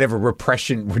whatever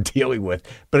repression we're dealing with.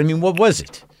 But I mean, what was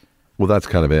it? Well, that's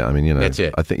kind of it. I mean, that's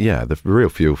it. I think, the real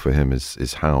fuel for him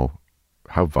is how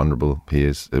vulnerable he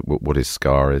is, what his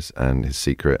scar is and his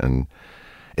secret. And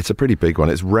it's a pretty big one.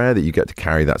 It's rare that you get to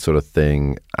carry that sort of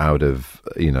thing out of,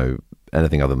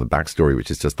 anything other than the backstory,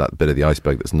 which is just that bit of the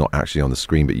iceberg that's not actually on the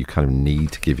screen, but you kind of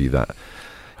need to give you that.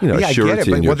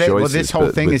 surety in your choices. Well, this whole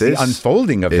thing is the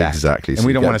unfolding of that. Exactly. And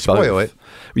we don't want to spoil it.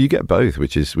 Well, you get both,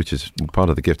 which is part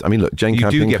of the gift. I mean, look, Jane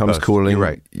Campion comes calling. You're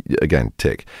right. Again,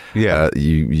 tick. Yeah.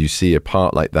 You see a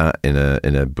part like that in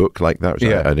a book like that, which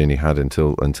I'd only had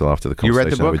until after the conversation you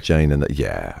read the book? With Jane. And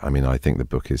I mean, I think the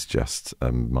book is just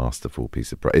a masterful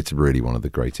piece of. It's really one of the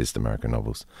greatest American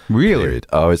novels. Really? Period.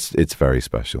 Oh, it's very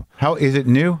special. How is it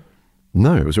new?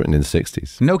 No, it was written in the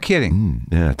 60s. No kidding.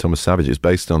 Yeah, Thomas Savage. It's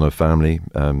based on a family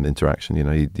interaction.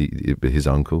 His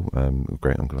uncle,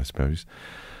 great uncle, I suppose.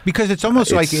 Because it's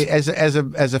almost like as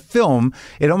a film,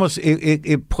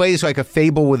 it plays like a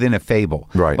fable within a fable.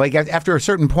 Right. Like after a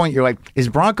certain point, you're like, is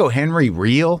Bronco Henry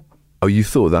real? Oh, you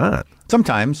thought that?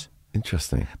 Sometimes.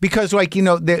 Interesting. Because,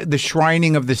 the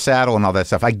shrining of the saddle and all that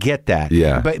stuff, I get that.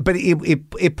 Yeah. But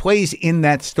it plays in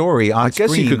that story on screen. I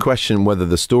guess you could question whether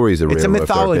the stories are real. It's a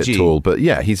mythology. Or if they're a bit tall, but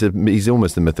yeah, he's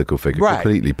almost a mythical figure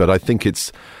completely. But I think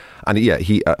it's. And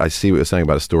I see what you're saying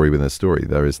about a story within a story.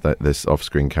 There is this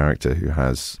off-screen character who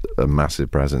has a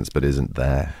massive presence but isn't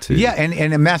there to... Yeah,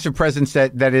 and a massive presence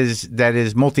that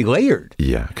is multi-layered.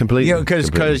 Yeah, completely.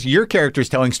 Because your character is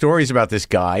telling stories about this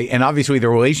guy, and obviously the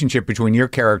relationship between your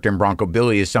character and Bronco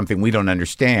Billy is something we don't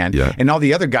understand. Yeah. And all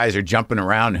the other guys are jumping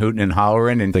around, hooting and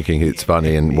hollering, and thinking it's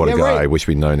funny and what a guy. Right. I wish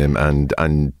we'd known him.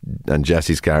 And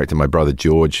Jesse's character, my brother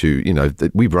George, who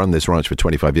we've run this ranch for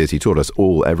 25 years. He taught us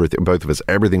everything, both of us,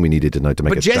 everything we needed to know to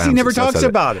make. But Jesse never talks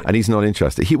about it, and he's not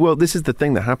interested. This is the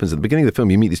thing that happens at the beginning of the film.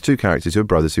 You meet these two characters who are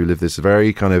brothers who live this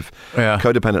very kind of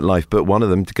codependent life, but one of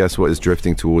them, guess what, is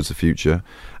drifting towards the future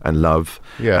and love,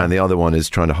 and the other one is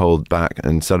trying to hold back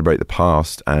and celebrate the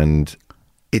past, and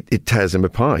it tears him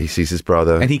apart. He sees his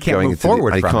brother, and he can't move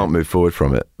forward. He can't move forward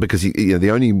from it because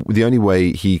the only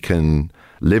way he can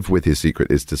live with his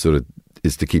secret is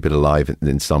to keep it alive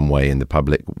in some way in the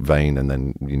public vein, and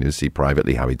then see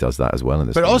privately how he does that as well. In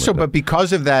this but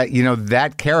because of that,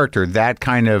 that character, that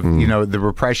kind of the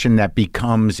repression that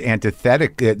becomes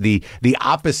antithetic, the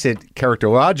opposite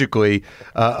characterologically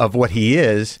of what he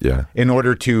is, in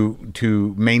order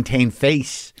to maintain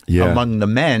face among the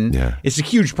men, it's a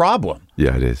huge problem.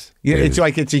 Yeah, it is.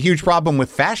 It's a huge problem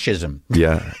with fascism.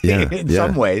 Yeah. in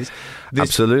some ways.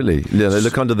 Absolutely. They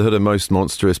look under the hood of most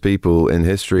monstrous people in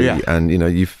history, and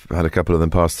you've had a couple of them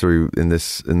pass through in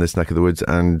this neck of the woods,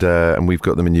 and we've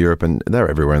got them in Europe, and they're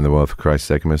everywhere in the world, for Christ's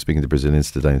sake. I'm speaking to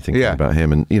Brazilians today and thinking about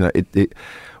him, and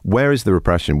where is the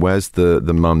repression? Where's the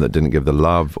mum that didn't give the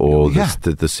love, or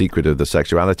the secret of the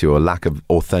sexuality, or lack of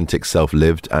authentic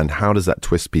self-lived? And how does that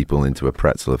twist people into a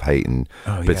pretzel of hate and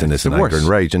bitterness and anger and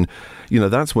rage? And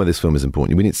that's where this film is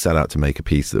important. We didn't set out to make a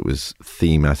piece that was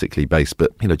thematically based,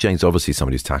 but Jane's obviously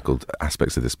somebody who's tackled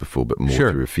aspects of this before, but more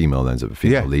through a female lens of a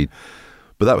female lead.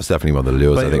 But that was definitely one of the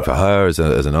lures, I think, for her as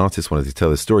an artist, wanted to tell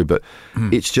this story. But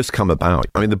it's just come about.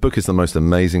 I mean, the book is the most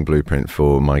amazing blueprint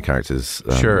for my character's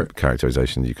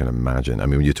characterization you can imagine. I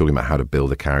mean, when you're talking about how to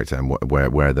build a character and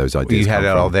where those ideas you had it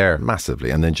all there.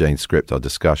 Massively. And then Jane's script, our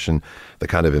discussion, the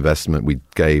kind of investment we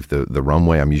gave, the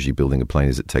runway. I'm usually building a plane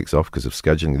as it takes off because of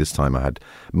scheduling. This time I had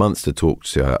months to talk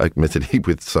to her, admittedly,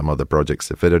 with some other projects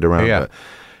that fitted around. Yeah. But,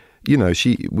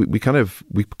 we kind of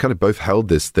both held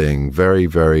this thing very,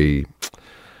 very...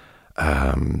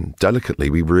 delicately.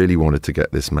 We really wanted to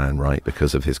get this man right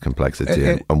because of his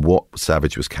complexity and what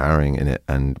Savage was carrying in it,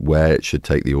 and where it should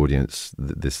take the audience.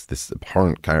 This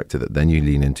abhorrent character that then you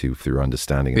lean into through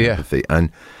understanding and empathy.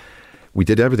 And we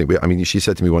did everything. She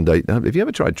said to me one day, "Have you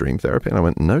ever tried dream therapy?" And I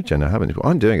went, "No, Jen, I haven't."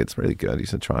 "I'm doing it. It's really good." He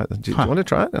said, "Try it." Do you want to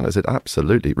try it?" And I said,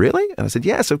 "Absolutely." "Really?" And I said,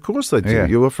 "Yes, of course I do. Yeah.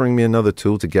 You're offering me another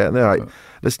tool to get there.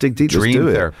 Let's dig deep. Let's do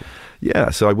it." Therapy.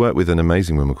 Yeah, so I worked with an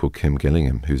amazing woman called Kim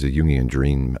Gillingham, who's a Jungian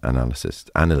dream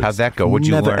analyst. How'd that go? What'd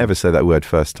you never learn? Ever say that word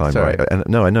first time, Sorry. right?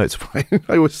 No, I know it's fine.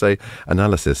 I always say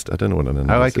analyst. I don't know what an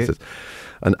analyst is.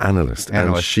 An analyst.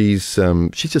 And she's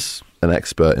just an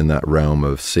expert in that realm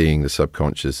of seeing the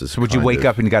subconscious. So would you wake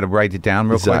up and you got to write it down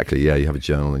real quick? Exactly, yeah. You have a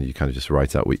journal and you kind of just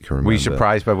write out what you can remember. Were you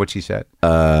surprised by what she said?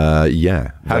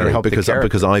 Yeah. How did it help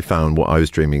because I found what I was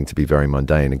dreaming to be very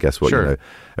mundane. And guess what?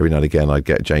 Every now and again I'd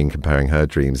get Jane comparing her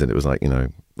dreams, and it was like,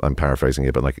 I'm paraphrasing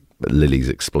it, but like lilies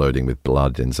exploding with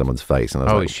blood in someone's face. And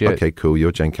I was shit. Okay, cool,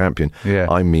 you're Jane Campion. Yeah.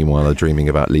 I'm meanwhile dreaming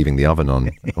about leaving the oven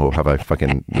on, or have I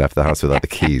fucking left the house without the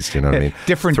keys? Do you know what I mean?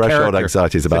 Different threshold character.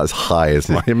 Anxiety is about as high as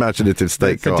my imaginative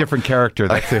state. It's a different character.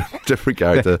 That's it. Different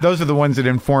character. Those are the ones that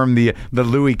inform the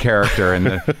Louis character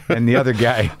and the other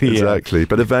guy. Exactly.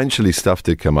 But eventually stuff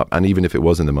did come up, and even if it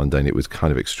wasn't the mundane, it was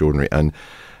kind of extraordinary. And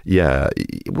yeah,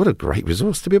 what a great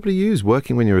resource to be able to use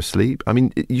working when you're asleep. I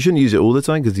mean, you shouldn't use it all the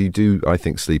time because you do, I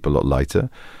think, sleep a lot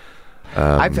lighter.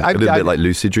 I've a little bit like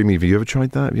lucid dreaming. Have you ever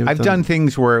tried that? I've done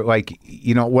things where, like,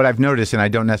 what I've noticed, and I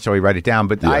don't necessarily write it down,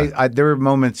 but there were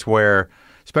moments where,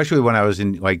 especially when I was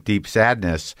in like deep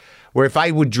sadness, where if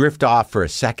I would drift off for a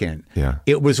second,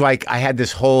 it was like I had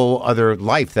this whole other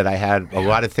life that I had a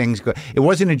lot of things. It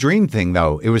wasn't a dream thing,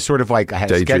 though. It was sort of like I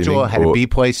had a schedule, I had to be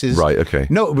places. Right, okay.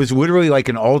 No, it was literally like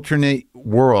an alternate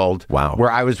world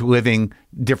where I was living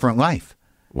different life.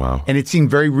 Wow. And it seemed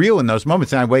very real in those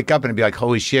moments. And I'd wake up and I'd be like,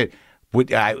 holy shit,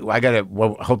 I got to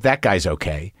hope that guy's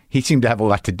okay. He seemed to have a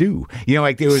lot to do.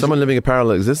 Like it was someone living a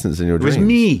parallel existence in your dreams. It was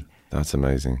me. That's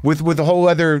amazing. With a whole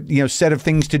other set of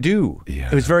things to do. Yeah.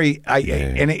 It was very,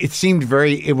 and it seemed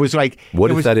very. It was like.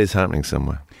 What if that is happening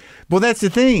somewhere? Well, that's the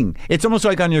thing. It's almost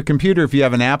like on your computer if you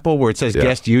have an Apple where it says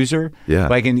guest user. Yeah.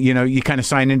 Like, and you kind of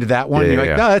sign into that one. And you're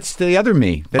like, no, that's the other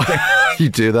me. You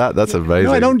do that? That's amazing.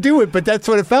 No, I don't do it, but that's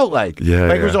what it felt like. Yeah.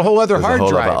 Like there's a whole other hard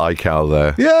drive. There's a whole other iCal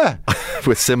there. Yeah.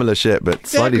 With similar shit, but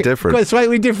slightly different.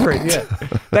 Slightly different.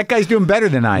 Yeah. That guy's doing better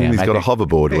than I am. He's got a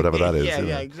hoverboard, whatever that is.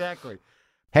 Yeah, exactly.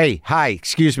 Hey, hi,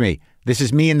 excuse me. This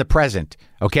is me in the present,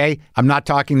 okay? I'm not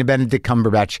talking to Benedict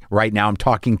Cumberbatch right now. I'm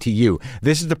talking to you.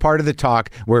 This is the part of the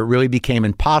talk where it really became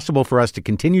impossible for us to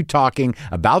continue talking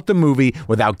about the movie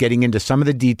without getting into some of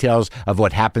the details of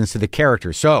what happens to the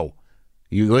character. So,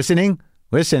 you listening?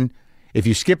 Listen. If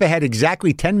you skip ahead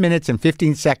exactly 10 minutes and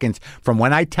 15 seconds from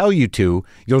when I tell you to,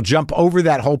 you'll jump over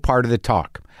that whole part of the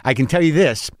talk. I can tell you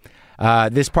this.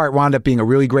 This part wound up being a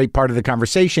really great part of the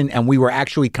conversation, and we were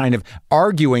actually kind of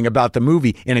arguing about the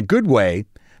movie in a good way,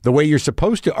 the way you're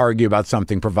supposed to argue about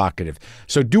something provocative.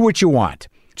 So do what you want.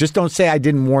 Just don't say I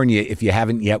didn't warn you if you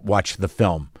haven't yet watched the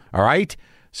film, all right?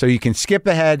 So you can skip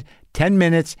ahead 10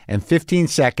 minutes and 15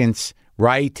 seconds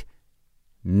right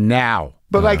now.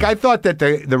 But I thought that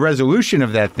the resolution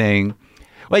of that thing,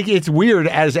 like, it's weird,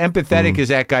 as empathetic as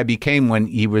that guy became when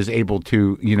he was able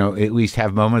to, at least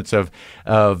have moments of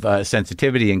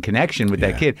sensitivity and connection with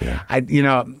that kid. Yeah. I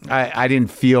didn't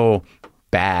feel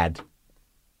bad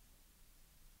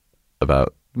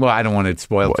about. Well, I don't want to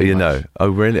spoil too much. Oh,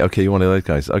 really? Okay, you're one of those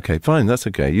guys. Okay, fine, that's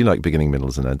okay. You like beginning,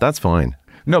 middles, and end. That's fine.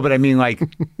 No, but I mean, like,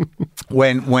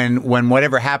 when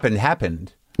whatever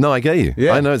happened. No, I get you.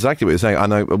 Yeah. I know exactly what you're saying. I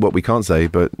know what we can't say,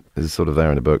 but it's sort of there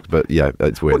in the book. But yeah,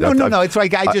 it's weird. Well, no. It's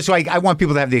like I want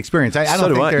people to have the experience. I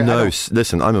don't think they're. No,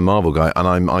 listen, I'm a Marvel guy, and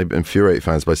I infuriate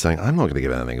fans by saying I'm not going to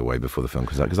give anything away before the film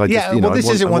comes out because this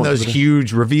isn't one of those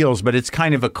huge reveals, but it's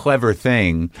kind of a clever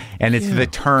thing, and it's the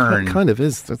turn. It kind of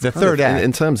is. It's the third act.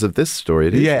 In terms of this story,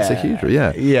 it is. Yeah. It's a huge.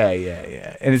 Yeah.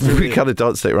 Yeah. And it's we kind of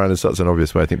dance it around in such an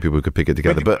obvious way. I think people could pick it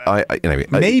together, but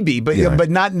but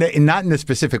not in a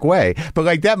specific way. But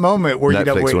like that moment where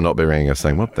Netflix will not be ringing us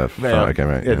saying, what the fuck? Okay,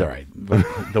 right. It's all right.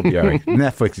 They'll be all right.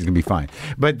 Netflix is going to be fine.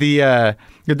 But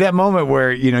that moment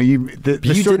where, you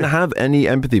didn't have any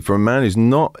empathy for a man who's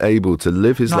not able to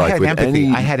live his life with empathy.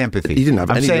 I had empathy. You didn't have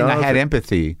any. I'm saying I had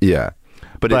empathy. Yeah.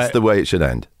 But it's the way it should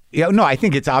end. Yeah, no, I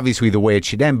think it's obviously the way it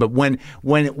should end. But when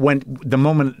the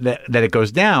moment that it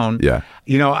goes down,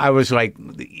 I was like,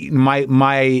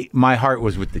 my heart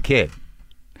was with the kid.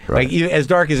 Right. Like, as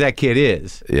dark as that kid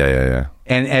is. Yeah.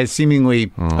 And as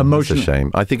seemingly emotional. It's a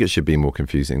shame. I think it should be more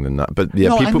confusing than that. But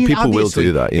yeah, people will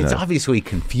do that. It's obviously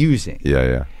confusing.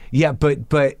 Yeah. Yeah,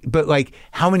 but like,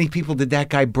 how many people did that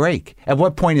guy break? At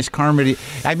what point is karma?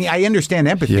 I understand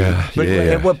empathy, but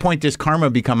at what point does karma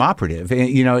become operative?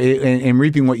 In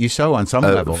reaping what you sow on some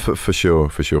level. For sure.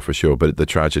 But the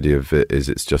tragedy of it is,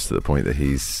 it's just at the point that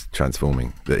he's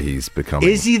transforming, that he's becoming.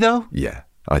 Is he though? Yeah,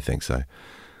 I think so.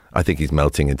 I think he's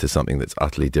melting into something that's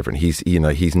utterly different. He's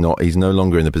no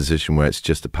longer in the position where it's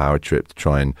just a power trip to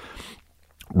try and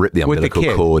rip the umbilical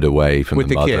cord away from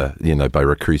the mother, by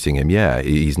recruiting him. Yeah,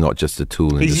 he's not just a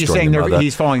tool in destroying the mother.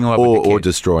 He's falling in love with the kid. Or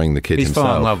destroying the kid himself. He's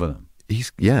falling in love with him.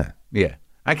 Yeah.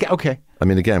 Okay. I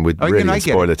mean, again, we're really in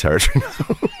spoiler territory now.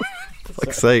 For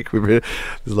fuck's sake. It's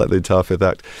like the entire fifth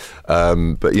act.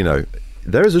 But,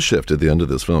 there is a shift at the end of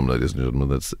this film, ladies and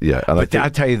gentlemen. I'll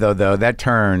tell you though that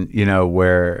turn,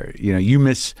 where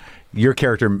your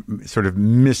character sort of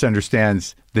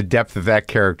misunderstands the depth of that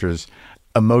character's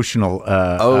emotional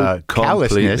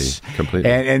callousness, completely.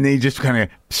 And he just kind of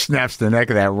snaps the neck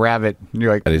of that rabbit. And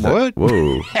you're like, and he's what? Like,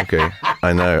 whoa, okay,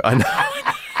 I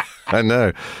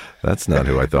know. That's not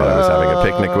who I thought I was having a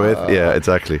picnic with. Yeah,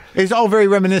 exactly. It's all very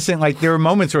reminiscent. Like, there are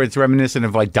moments where it's reminiscent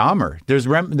of, like, Dahmer.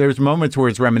 There's moments where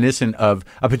it's reminiscent of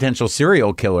a potential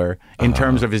serial killer in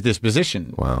terms of his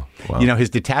disposition. Wow. His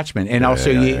detachment, and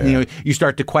you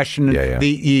start to question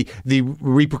the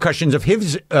repercussions of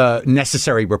his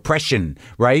necessary repression.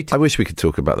 Right. I wish we could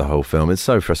talk about the whole film. It's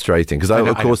so frustrating because,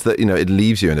 of course, that it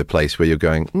leaves you in a place where you're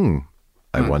going,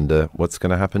 I wonder what's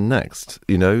going to happen next.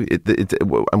 You know,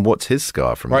 and what's his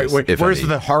scar from this? Where's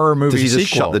the horror movie sequel? Does he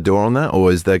just sequel? shut the door on that,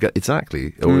 or is there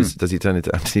exactly, or does he turn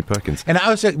into Anthony Perkins? And I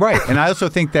also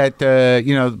think that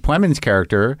Plemons'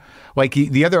 character, like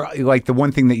the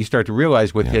one thing that you start to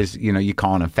realize with his, you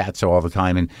calling him Fatso all the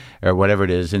time or whatever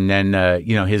it is, and then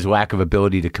his lack of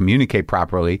ability to communicate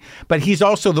properly, but he's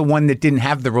also the one that didn't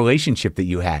have the relationship that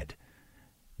you had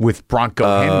with Bronco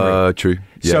Henry. True.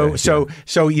 Yeah, so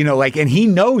and he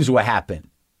knows what happened,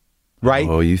 right?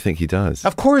 Oh, you think he does?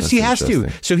 Of course he has to.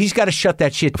 So he's got to shut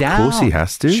that shit down. Of course he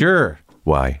has to. Sure.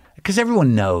 Why? Because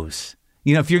everyone knows.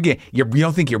 If you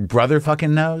don't think your brother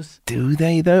fucking knows? Do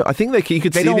they though? I think you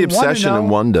could see the obsession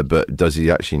and wonder, but does he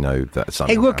actually know that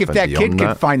something? Hey, look, if that kid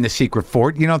could find the secret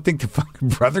fort, you don't think the fucking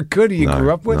brother could? He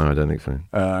grew up with? No, I don't think so.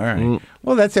 All right.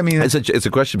 Well, it's a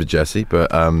question for Jesse,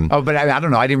 but but I don't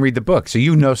know. I didn't read the book, so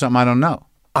you know something I don't know.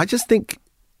 I just think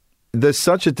there's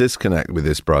such a disconnect with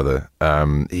this brother.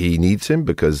 He needs him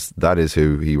because that is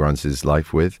who he runs his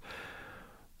life with.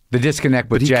 The disconnect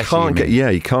with Jesse. He can't get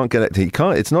it. He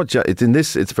can't. It's not just. It's in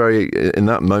this. It's very in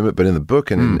that moment, but in the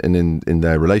book and in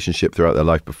their relationship throughout their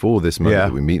life before this moment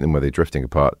that we meet them, where they're drifting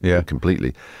apart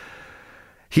completely.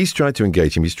 He's tried to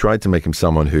engage him. He's tried to make him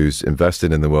someone who's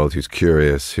invested in the world, who's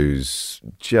curious, who's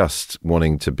just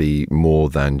wanting to be more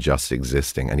than just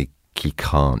existing, and he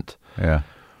can't. Yeah.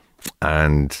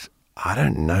 And I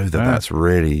don't know that that's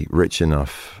really rich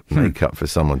enough makeup for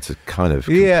someone to kind of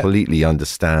completely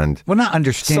understand. Well, not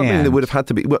understand. Something that would have had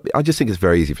to be. Well, I just think it's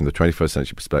very easy from the 21st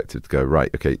century perspective to go,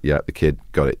 right, okay, yeah, the kid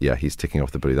got it. Yeah, he's ticking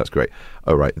off the bully. That's great.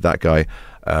 Oh, right, that guy,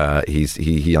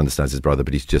 he understands his brother,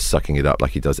 but he's just sucking it up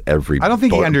like he does every. I don't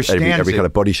think he understands every kind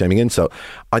of body shaming insult.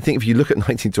 I think if you look at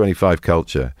 1925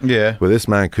 culture, where this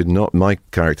man could not, my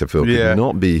character Phil, could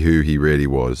not be who he really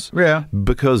was,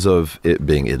 because of it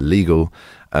being illegal.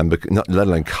 And let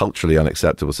alone culturally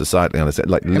unacceptable, societally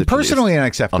unacceptable, and personally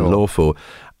unacceptable, unlawful,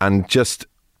 and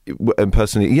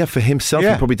personally, for himself,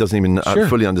 he probably doesn't even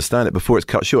fully understand it before it's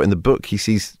cut short. In the book, he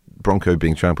sees Bronco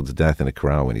being trampled to death in a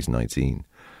corral when he's 19.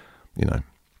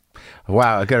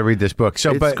 Wow, I got to read this book.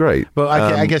 It's great. But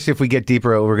I guess if we get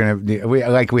deeper, we're gonna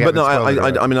But no,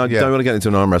 I don't want to get into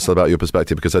an arm wrestle about your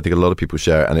perspective because I think a lot of people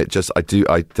share it, and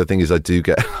the thing is, I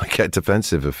get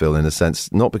defensive of Phil in a sense,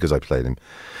 not because I played him,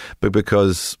 but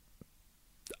because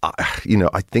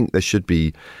I think there should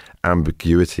be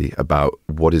ambiguity about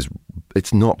what is.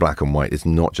 It's not black and white. It's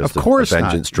not just a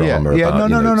vengeance drama about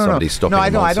somebody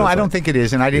stopping. No, I don't think it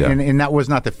is, and I didn't. And that was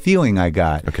not the feeling I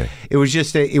got. Okay, it was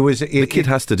just the kid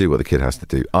has to do what the kid has to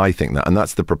do. I think that, and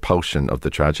that's the propulsion of the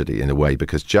tragedy in a way,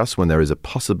 because just when there is a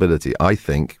possibility, I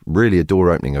think, really a door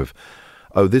opening of,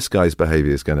 oh, this guy's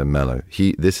behavior is going to mellow.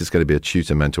 This is going to be a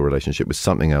tutor-mentor relationship with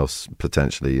something else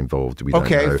potentially involved. We don't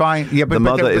know. Fine. Yeah, but the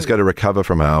mother is going to recover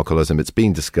from her alcoholism. It's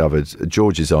been discovered.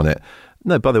 George is on it.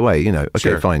 No, by the way,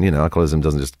 fine. Alcoholism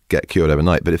doesn't just get cured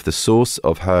overnight. But if the source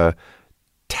of her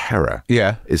terror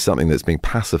is something that's being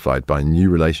pacified by a new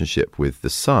relationship with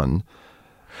the son.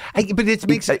 But it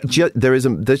makes I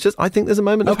think there's a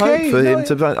moment of hope for him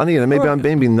to. Maybe I'm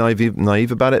being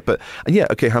naive about it, but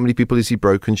how many people has he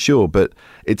broken? Sure, but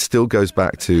it still goes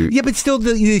back to but still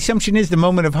the assumption is the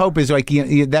moment of hope is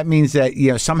that means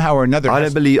that somehow or another. I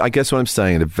don't believe. I guess what I'm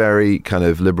saying in a very kind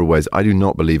of liberal ways, I do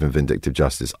not believe in vindictive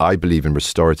justice. I believe in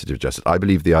restorative justice. I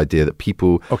believe the idea that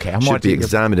people should be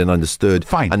examined and understood,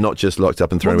 and not just locked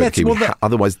up and thrown away the key.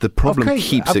 Otherwise, the problem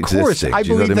keeps existing. Of course, I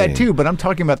believe that too, but I'm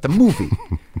talking about the movie.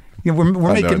 We're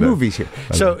making movies here,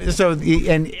 so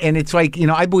and it's like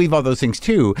I believe all those things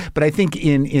too. But I think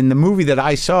in the movie that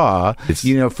I saw, it's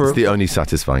the only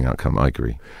satisfying outcome. I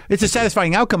agree. It's a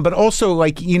satisfying outcome, but also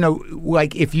like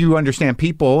if you understand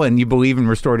people and you believe in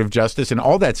restorative justice and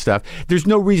all that stuff, there's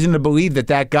no reason to believe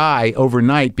that guy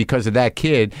overnight because of that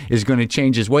kid is going to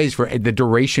change his ways for the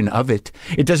duration of it.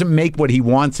 It doesn't make what he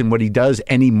wants and what he does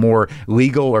any more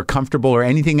legal or comfortable or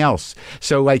anything else.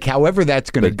 So however that's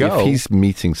going to go, if he's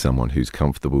meeting someone who's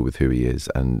comfortable with who he is,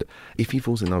 and if he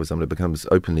falls in love with someone who becomes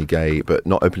openly gay, but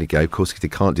not openly gay, of course he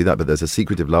can't do that, but there's a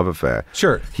secretive love affair.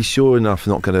 Sure. He's sure enough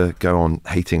not going to go on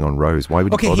hating on Rose. Why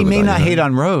would he bother he may with not hate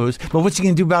on Rose, but what's he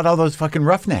going to do about all those fucking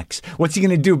roughnecks? What's he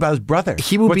going to do about his brother?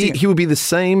 He will be the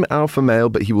same alpha male,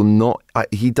 but he will not.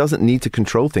 He doesn't need to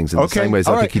control things in the same way as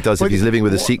I think he does if he's living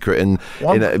with a secret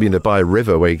by a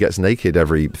river where he gets naked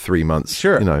every 3 months.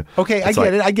 Sure. Okay,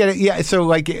 I get it. Yeah.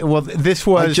 So this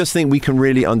was. I just think we can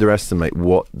really underestimate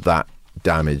what that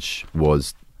damage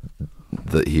was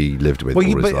that he lived with all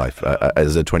his life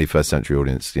as a 21st century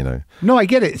audience, No, I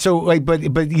get it. So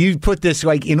but you put this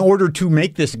in order to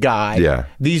make this guy,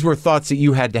 these were thoughts that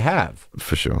you had to have.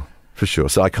 For sure. For sure.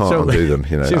 So I can't undo them,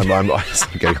 you know. I'm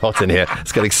getting hot in here.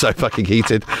 It's getting so fucking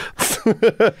heated.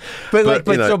 but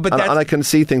I can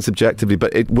see things objectively.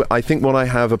 But I think what I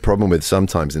have a problem with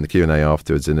sometimes in the Q&A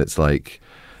afterwards, and it's like,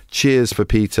 cheers for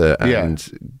Peter,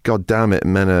 and God damn it,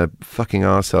 men are fucking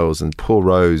arseholes, and poor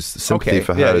Rose, sympathy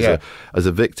for her as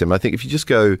a victim. I think if you just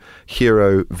go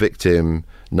hero, victim,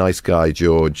 nice guy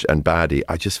George, and baddie,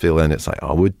 I just feel then it's like,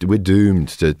 oh, we're doomed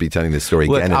to be telling this story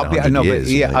again in 100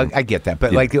 years. I get that,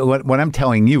 but like what I'm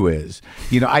telling you is,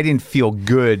 I didn't feel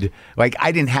good. Like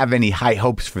I didn't have any high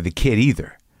hopes for the kid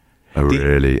either. Oh,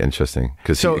 really? Interesting.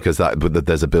 Because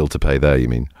there's a bill to pay there. You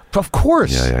mean? Of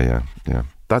course. Yeah.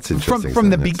 That's interesting. From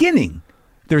the beginning,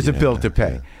 there's a bill to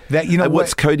pay. That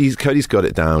what's Cody's got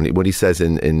it down. What he says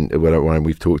when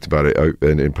we've talked about it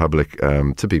in public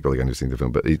to people again who've seen the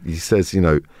film, but he says,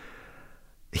 and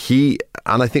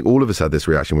I think all of us had this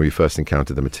reaction when we first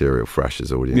encountered the material, fresh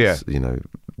as audience,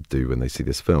 do when they see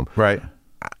this film. Right.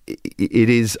 It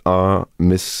is our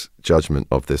misjudgment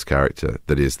of this character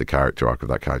that is the character arc of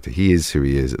that character. He is who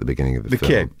he is at the beginning of the film.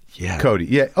 Kid. Yeah. Cody.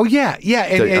 Yeah. Oh, yeah. Yeah.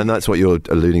 And that's what you're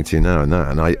alluding to now,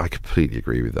 and I completely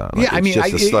agree with that. Like, it's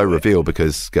just a slow reveal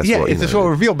because guess what? It's a slow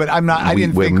reveal, but I'm not.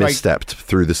 We're misstepped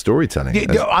through the storytelling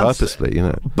purposely,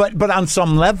 But on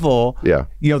some level,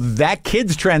 that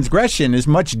kid's transgression is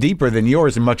much deeper than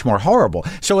yours and much more horrible.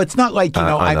 So it's not like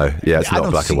I know. Yeah, it's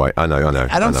not black and white. I know.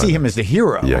 I don't see him as the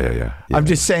hero. Yeah. I'm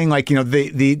just saying, like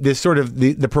the sort of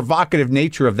the provocative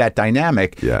nature of that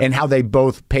dynamic and how they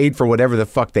both paid for whatever the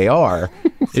fuck they are.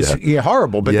 It's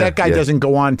horrible, but that guy doesn't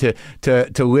go on to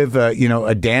live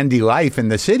a dandy life in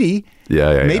the city.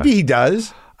 Maybe he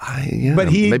does.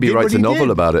 But maybe he writes a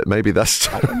novel about it. Maybe that's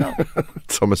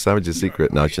Thomas Savage's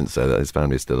secret. No, I shouldn't say that. His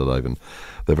family is still alive and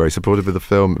they're very supportive of the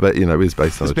film. But it is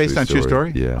based on a true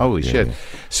story. Yeah. Holy shit. Yeah.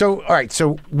 So all right.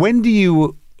 So when do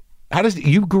you? How does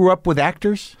you grew up with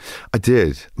actors? I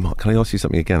did. Mark, can I ask you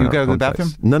something again? You go to the bathroom?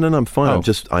 No, I'm fine.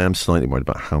 I am slightly worried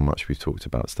about how much we've talked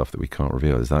about stuff that we can't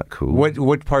reveal. Is that cool?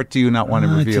 What part do you not want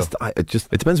to reveal? It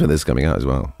depends when this is coming out as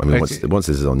well. I mean, once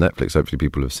this is on Netflix, hopefully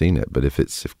people have seen it. But if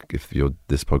this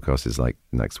podcast is like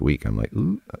next week, I'm like,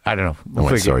 ooh. I don't know. We'll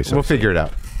figure it out.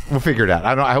 We'll figure it out.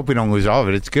 I hope we don't lose all of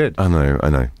it. It's good. I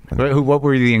know. What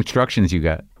were the instructions you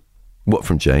got? What,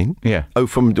 from Jane? Yeah. Oh,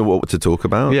 from what to talk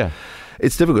about? Yeah.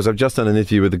 It's difficult because I've just done an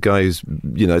interview with the guy who's,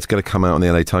 it's going to come out on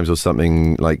the LA Times or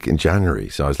something like in January.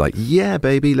 So I was like, yeah,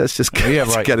 baby, let's just get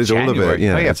it all of it.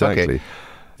 Yeah, exactly.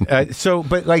 Okay. So,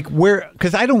 but like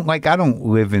because I don't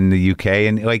live in the UK,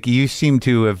 and like you seem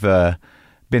to have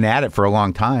been at it for a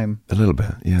long time. A little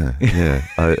bit, yeah.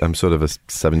 I'm sort of a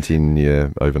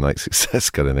 17-year overnight success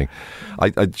kind of thing.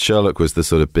 Sherlock was the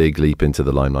sort of big leap into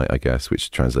the limelight, I guess, which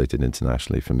translated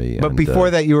internationally for me. But before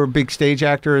that, you were a big stage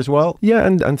actor as well? Yeah,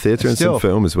 and theatre and some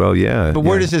film as well, yeah. But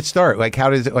where does it start? Like, how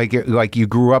does it, like you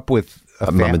grew up with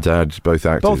Mum and Dad, both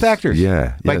actors. Both actors?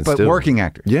 Yeah. But working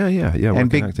actors? Yeah. And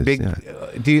big,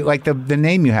 do you like the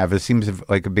name you have? It seems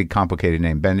like a big, complicated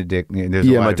name. Benedict.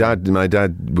 My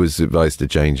dad was advised to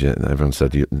change it. Everyone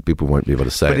said people won't be able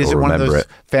to say it or remember it. But is it one of those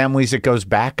families that goes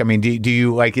back? I mean, do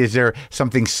you like, is there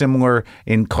something similar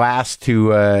in class to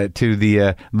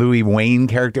the Louis Wayne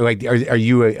character? Like, are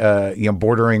you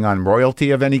bordering on royalty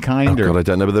of any kind? God, I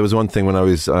don't know. But there was one thing when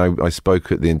I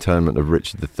spoke at the interment of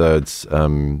Richard III's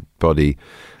body,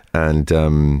 and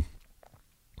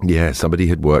somebody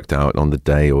had worked out on the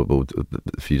day or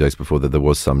a few days before that there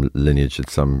was some lineage and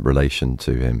some relation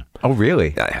to him. Oh, really?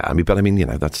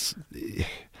 That's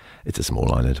it's a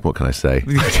small island. What can I say?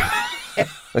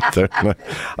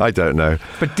 I don't know.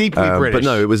 But deeply British. But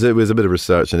no, it was a bit of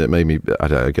research, and it made me.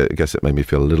 I guess it made me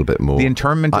feel a little bit more. The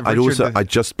internment. I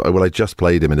just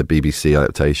played him in a BBC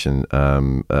adaptation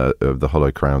of The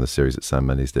Hollow Crown, the series that Sam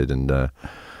Mendes did, and.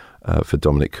 For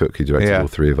Dominic Cook, who directed all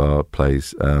three of our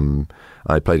plays.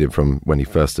 I played him from when he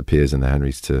first appears in the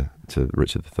Henrys to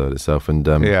Richard III itself. And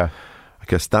I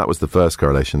guess that was the first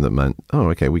correlation that meant,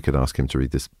 we could ask him to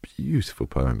read this beautiful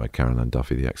poem by Caroline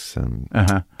Duffy, the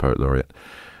ex-poet laureate.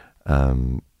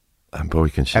 And boy,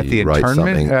 can she write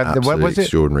something absolutely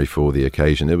extraordinary for the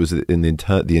occasion. It was in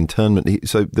the internment.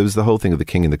 So there was the whole thing of the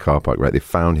king in the car park, right? They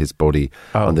found his body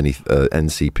underneath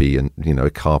NCP and,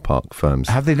 a car park firm's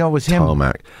How they know it was him?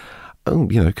 Tarmac.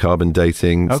 Carbon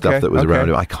dating, stuff that was around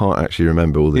him. I can't actually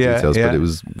remember all the details, but it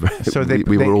was. So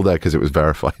we were all there because it was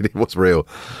verified. It was real.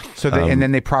 So and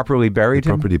then they properly buried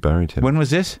him? Properly buried him. When was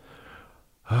this?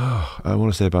 I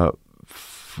want to say about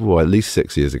at least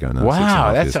 6 years ago now.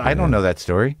 Wow, I don't know that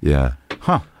story. Yeah.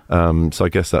 Huh. So I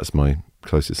guess that's my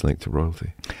closest link to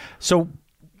royalty. So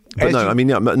But no, I mean,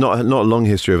 not a long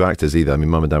history of actors either. I mean,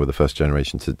 mum and dad were the first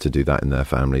generation to do that in their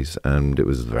families, and it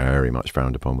was very much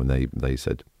frowned upon when they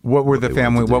said. What were the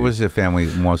family? What was the family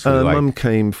mostly like? Mum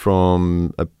came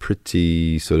from a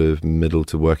pretty sort of middle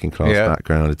to working class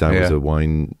background. Her dad was a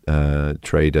wine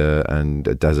trader and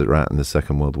a desert rat in the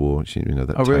Second World War.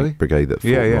 That tank brigade that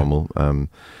fought Rommel.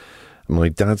 My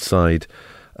dad's side.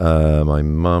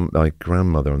 My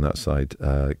grandmother on that side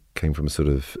came from a sort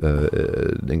of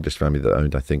an English family that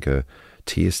owned, I think, a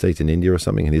tea estate in India or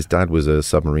something. And his dad was a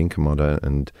submarine commander,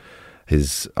 and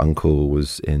his uncle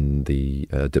was in the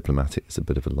diplomatic. It's a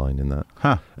bit of a line in that.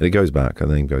 Huh. And it goes back. The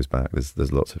name goes back.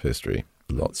 There's lots of history.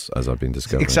 Lots, as I've been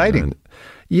discovering. Exciting. And,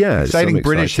 exciting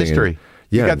British history.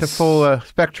 You got the full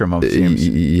spectrum of themes.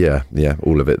 Yeah,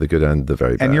 all of it, the good and the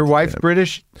very bad. And your wife's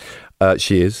British?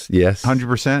 She is, yes.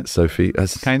 100%? Sophie.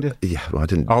 Kind of? Yeah, well, I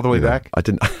didn't. All the way back? I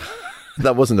didn't.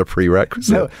 That wasn't a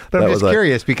prerequisite. No, but I'm just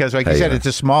curious because, like you said, it's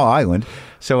a small island.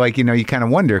 So, you kind of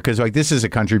wonder because, this is a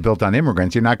country built on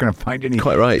immigrants. You're not going to find any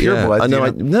quite right. Pure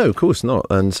blood, no, of course not.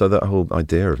 And so that whole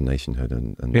idea of nationhood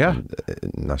and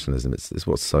nationalism, it's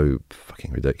what's so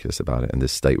fucking ridiculous about it. And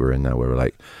this state we're in now, where we're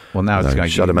like, well, now it's going to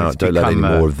shut them out. Don't let any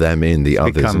more of them in. The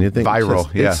others, and you think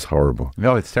viral. It's horrible.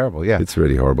 No, it's terrible. Yeah, it's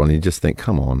really horrible. And you just think,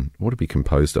 come on, what are we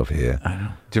composed of here? I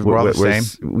know. We're all the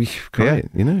same. We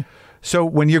can't, So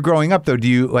when you're growing up, though, do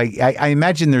you I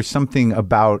imagine there's something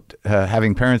about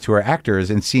having parents who are actors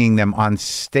and seeing them on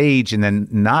stage and then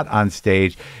not on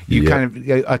stage. You kind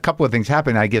of a couple of things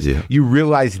happen. I guess you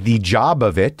realize the job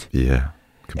of it. Yeah.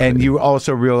 Completely. And you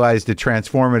also realize the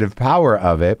transformative power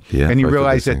of it. Yeah, and you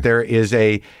realize that there is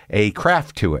a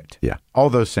craft to it. Yeah. All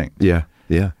those things. Yeah.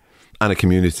 Yeah. And a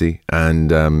community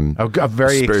and a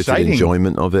very spirited exciting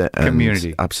enjoyment of it. And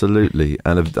community. Absolutely.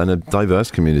 And a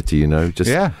diverse community,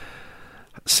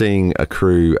 seeing a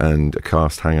crew and a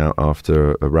cast hang out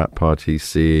after a rap party,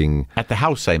 seeing at the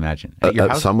house, I imagine, at your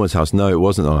house? Someone's house. No, it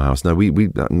wasn't our house. No, we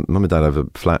mum and dad have a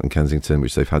flat in Kensington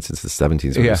which they've had since the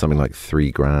 70s. It was something like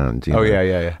 $3,000.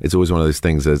 Yeah. It's always one of those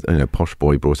things as posh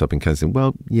boy brought up in Kensington.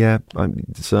 Well, I'm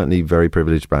certainly very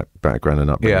privileged background and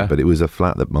upbringing, but it was a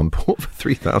flat that mum bought for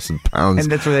 £3,000,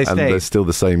 and that's where they stayed. And there's still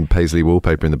the same paisley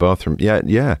wallpaper in the bathroom. Yeah.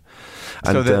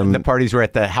 And, so the parties were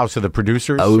at the house of the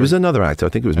producers? Oh, it was another actor. I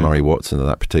think it was Murray Watson of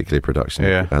that particular production.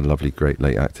 Yeah. A lovely, great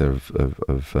late actor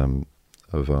of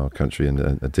our country and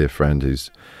a dear friend whose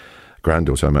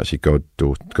granddaughter I'm actually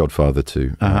godfather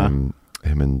to. Him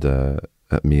and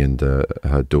me and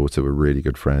her daughter were really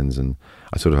good friends, and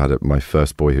I sort of had my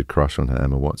first boyhood crush on her,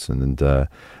 Emma Watson, and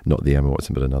not the Emma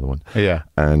Watson, but another one. Yeah.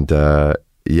 And I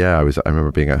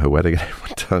remember being at her wedding and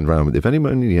everyone turned around. If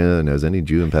anyone here knows any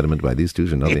due impediment by these two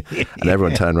should not be. And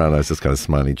everyone turned around and I was just kind of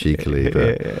smiling cheekily.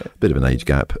 But bit of an age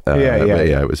gap.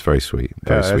 It was very sweet.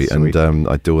 Very sweet. And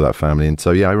I adore that family. And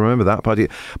so, I remember that party.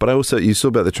 But I also, you saw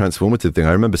about the transformative thing.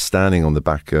 I remember standing on the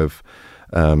back of,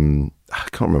 I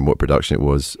can't remember what production it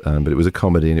was, but it was a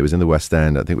comedy and it was in the West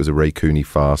End. I think it was a Ray Cooney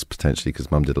farce, potentially,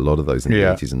 because Mum did a lot of those in the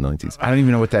 80s and 90s. I don't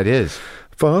even know what that is.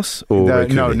 Farce? Or Ray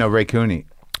Cooney? No, Ray Cooney.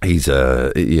 He's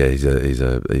a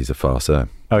farcer.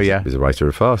 Oh yeah, he's a writer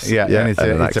of farce. Yeah, and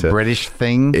it's a British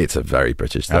thing. It's a very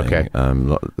British thing. Okay,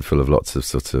 full of lots of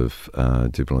sort of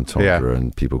double entendre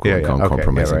and people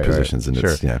compromising positions, and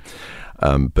it's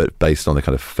but based on the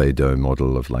kind of Feydeau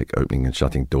model of like opening and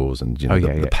shutting doors, and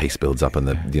the pace builds up, and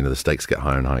the stakes get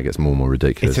higher and higher, it gets more and more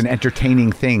ridiculous. It's an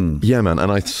entertaining thing. Yeah, man.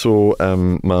 And I saw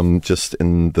Mum just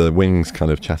in the wings,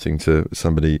 kind of chatting to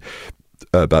somebody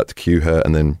about to cue her,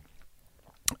 and then.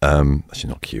 Actually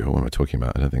not cue. What am I talking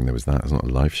about? I don't think there was that. It's not a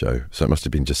live show, so it must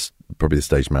have been just probably the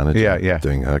stage manager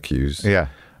doing her cues. Yeah,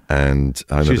 and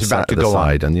I remember sat at the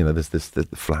side, and there's the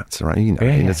flats around.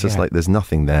 It's just like there's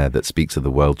nothing there that speaks of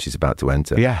the world she's about to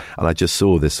enter. Yeah, and I just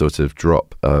saw this sort of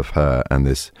drop of her and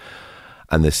this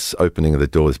opening of the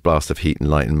door, this blast of heat and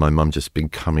light, and my mum just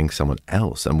becoming someone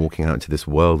else and walking out into this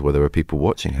world where there were people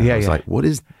watching her. I was like, what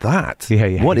is that?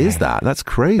 What is that? That's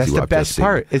crazy. That's the best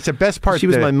part. It's the best part. She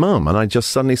was my mum, and I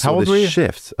just suddenly saw this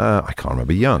shift. I can't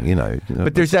remember, young,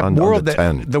 But there's that world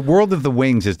the world of the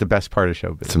wings is the best part of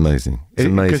showbiz. It's amazing. It's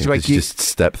amazing. Like you just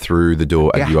step through the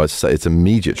door and it's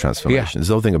immediate transformation. This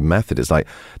whole thing of method is like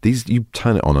you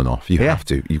turn it on and off. You have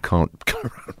to. You can't go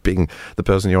around being the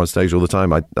person you're on stage all the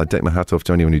time. I take my hat off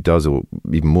to anyone who does, or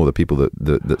even more the people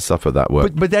that suffer that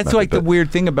work. But that's the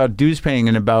weird thing about dues paying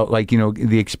and about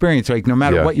the experience. Like no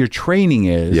matter what your training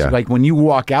is, like when you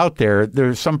walk out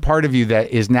there's some part of you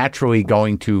that is naturally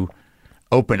going to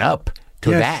open up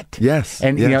to that. Yes.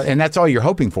 And, and that's all you're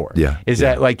hoping for. Yeah. Is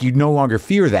that like you no longer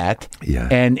fear that. Yeah.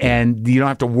 And you don't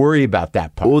have to worry about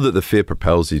that part. Or that the fear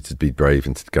propels you to be brave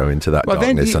and to go into that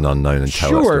darkness and unknown and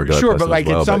tell that story to Sure, but like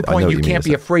at some point you can't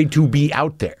be afraid to be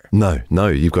out there. No,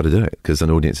 you've got to do it because an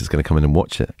audience is going to come in and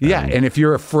watch it. Yeah, and if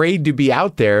you're afraid to be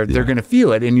out there, they're going to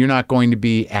feel it and you're not going to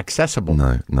be accessible.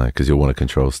 No, because you'll want to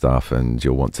control stuff and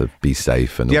you'll want to be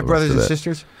safe. And do you have brothers and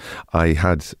sisters? I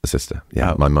had a sister,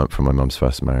 my mum from my mum's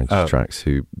first marriage, Trax,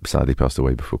 who sadly passed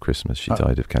away before Christmas. She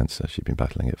died of cancer. She'd been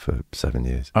battling it for 7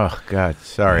 years. Oh, God,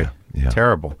 sorry. Yeah.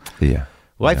 Terrible. Yeah.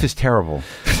 Life is terrible.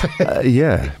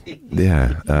 Yeah.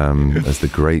 As the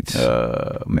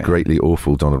greatly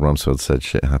awful Donald Rumsfeld said,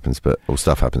 shit happens, or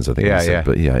stuff happens, I think. Yeah.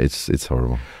 But it's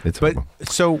horrible. It's horrible.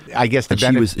 So I guess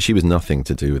she was nothing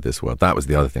to do with this world. That was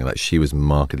the other thing. Like she was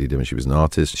markedly different. She was an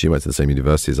artist. She went to the same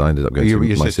university as I ended up going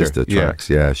to. My sister Trax.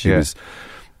 Yeah, she was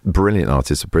brilliant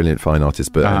artist, a brilliant fine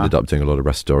artist, but ended up doing a lot of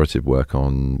restorative work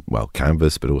on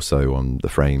canvas, but also on the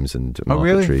frames and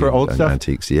marquetry for old and stuff?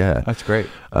 antiques. Yeah, that's great.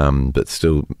 But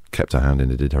still kept her hand in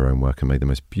and did her own work and made the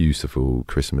most beautiful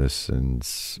Christmas and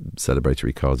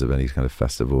celebratory cards of any kind of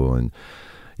festival. And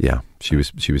yeah, she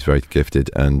was very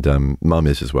gifted, and Mum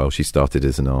is as well. She started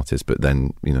as an artist, but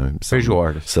then visual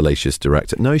artist, salacious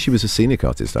director. No, she was a scenic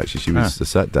artist actually. She was a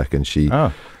set deck, and she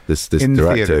this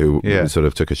director who sort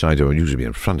of took a shine to her and usually be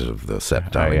in front of the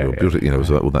set,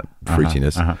 was all that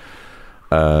fruitiness.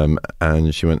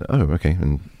 And she went, okay,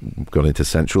 and got into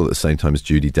Central at the same time as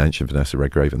Judi Dench and Vanessa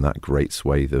Redgrave and that great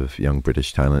swathe of young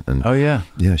British talent. And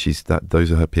she's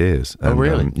those are her peers. And,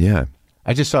 really? Yeah.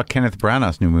 I just saw Kenneth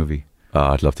Branagh's new movie.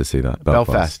 I'd love to see that.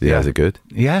 Belfast. Yeah, is it good?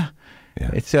 Yeah.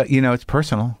 It's it's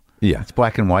personal. Yeah, it's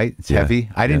black and white. It's heavy.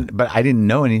 I didn't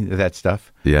know any of that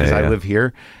stuff because I live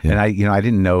here, and I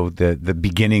didn't know the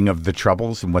beginning of the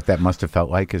Troubles and what that must have felt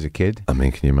like as a kid. I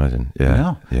mean, can you imagine?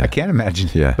 Yeah, I can't imagine.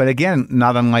 Yeah, but again,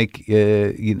 not unlike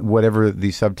whatever the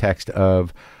subtext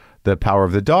of The Power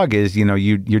of the Dog is.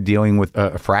 You're dealing with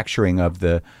a fracturing of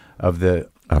the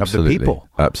people,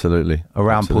 absolutely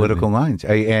around political lines,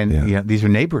 and these are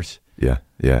neighbors. Yeah.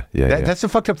 That's the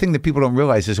fucked up thing that people don't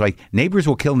realize is like neighbors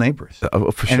will kill neighbors.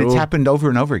 For sure. And it's happened over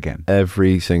and over again.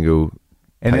 Every single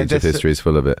page of history is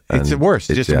full of it. It's the worst.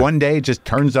 Just one day it just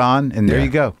turns on and there you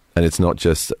go. And it's not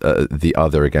just the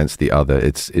other against the other.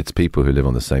 It's people who live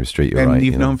on the same street. You're right.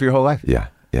 You've known for your whole life. Yeah.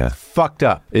 Fucked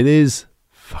up. It is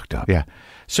fucked up. Yeah.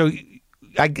 So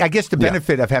I guess the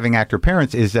benefit of having actor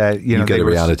parents is that you get a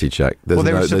reality check. They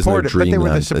were supportive, but they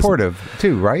were supportive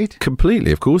too, right?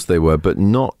 Completely, of course they were, but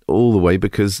not all the way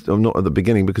because not at the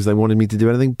beginning because they wanted me to do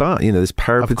anything but this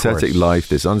peripatetic life,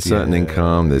 this uncertain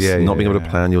income, this not being able to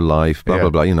plan your life, blah blah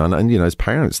blah. And as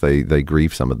parents, they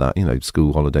grieve some of that.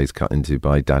 School holidays cut into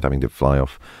by Dad having to fly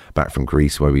off back from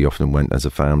Greece, where we often went as a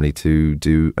family to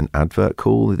do an advert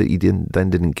call that he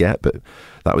didn't get, but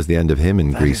that was the end of him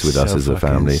in Greece with us as a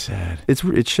family. Sad. It's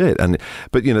shit,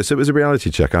 but so it was a reality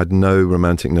check. I had no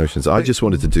romantic notions. I just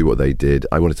wanted to do what they did.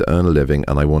 I wanted to earn a living,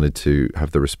 and I wanted to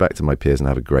have the respect of my peers and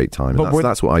have a great time. And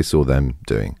that's what I saw them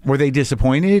doing. Were they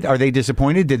disappointed? Are they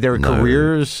disappointed? Did their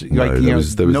careers there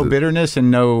was bitterness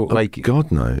and no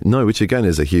God no. Which again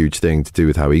is a huge thing to do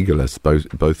with how egoless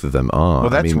both of them are. Well,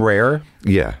 that's rare.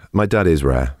 Yeah, my dad is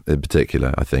rare in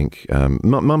particular, I think.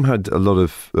 Mum had a lot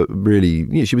of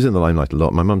really, she was in the limelight a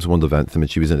lot. My mum's Wanda Ventham, and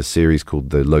she was in a series called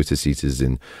The Lotus Eaters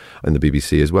in the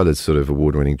BBC, as well as sort of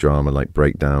award-winning drama like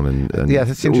Breakdown and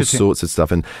that's all sorts of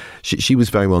stuff. And she was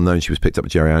very well known. She was picked up by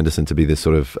Jerry Anderson to be this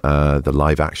sort of the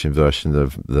live-action version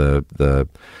of the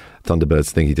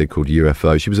Thunderbirds thing he did called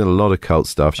UFO. She was in a lot of cult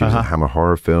stuff. She was in Hammer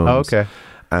horror films. Oh, okay.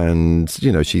 And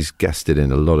she's guested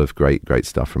in a lot of great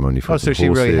stuff from Only Fools and Horses. So she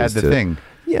really had the thing.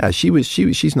 Yeah,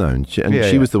 she's known.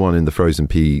 She was the one in the frozen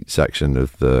pea section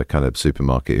of the kind of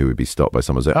supermarket who would be stopped by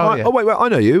someone saying, wait, I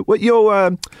know you. What,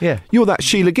 you're that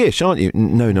Sheila Gish, aren't you?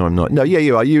 No, I'm not. No, yeah,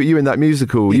 you are. You in that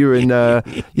musical. You're in,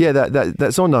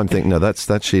 that's on. I'm thinking, no,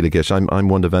 that's Sheila Gish. I'm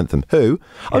Wanda Ventham. Who?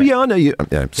 Oh, yeah, I know you.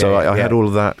 Yeah, so I had all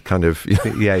of that kind of,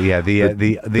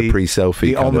 the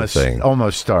pre-selfie kind of thing.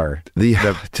 Almost star.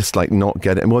 Just like not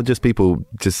getting, well, just people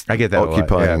just I get that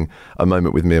occupying a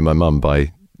moment with me and my mum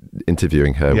by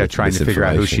interviewing her, trying to figure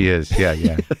out who she is.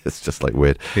 It's just like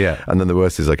weird. Yeah. And then the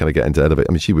worst is I kind of get into elevator.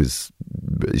 I mean,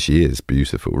 she is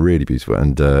beautiful, really beautiful,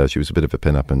 and she was a bit of a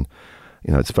pin-up. And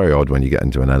it's very odd when you get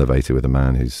into an elevator with a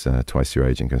man who's twice your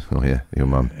age and goes, "Oh yeah, your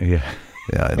mum." Yeah,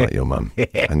 I like your mum.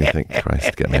 And you think,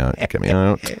 Christ, get me out.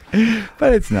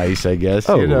 But it's nice, I guess.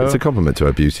 It's a compliment to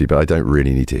her beauty, but I don't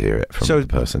really need to hear it from the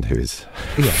person who is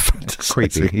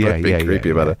creepy. creepy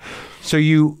about her. So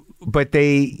you but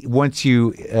once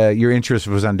your interest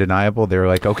was undeniable, they were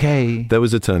like, okay. There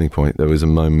was a turning point. There was a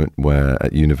moment where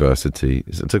at university,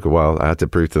 it took a while. I had to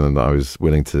prove to them that I was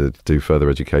willing to do further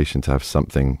education to have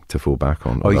something to fall back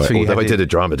on. Although I did a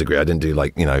drama degree, I didn't do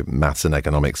maths and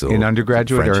economics or in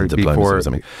undergraduate French or diplomas before or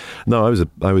something. No,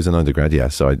 I was an undergrad. Yeah,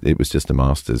 so it was just a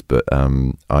master's. But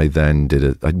I then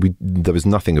did there was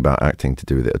nothing about acting to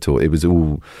do with it at all. It was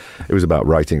about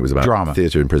writing. It was about drama,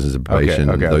 theatre and prisons of probation.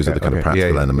 Those are the kind of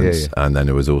practical elements. And then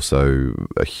there was also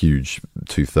a huge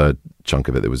 2/3 chunk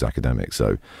of it that was academic.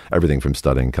 So everything from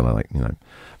studying kind of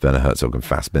Werner Herzog and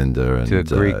Fassbinder and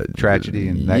to Greek tragedy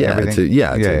and everything.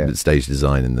 To stage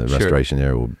design in the Restoration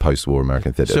era or post-war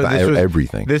American theatre. So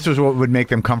everything. This was what would make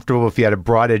them comfortable if you had a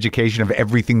broad education of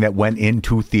everything that went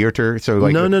into theatre. So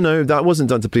no, that wasn't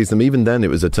done to please them. Even then, it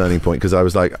was a turning point because I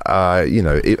was like,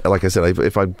 like I said,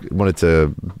 if I wanted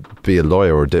to be a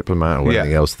lawyer or a diplomat or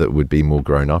anything else that would be more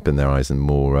grown up in their eyes and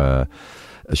more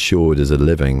assured as a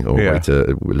living or way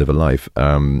to live a life,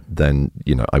 then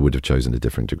I would have chosen a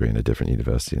different degree in a different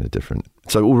university in a different.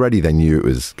 So already they knew it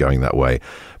was going that way,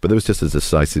 but there was just a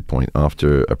decisive point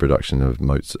after a production of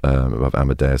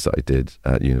Amadeus that I did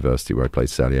at university where I played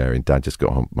Salieri, and Dad just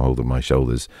got hold of my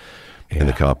shoulders in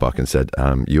the car park and said,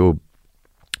 "You're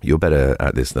better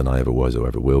at this than I ever was or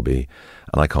ever will be,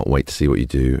 and I can't wait to see what you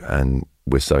do, and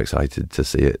we're so excited to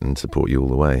see it and support you all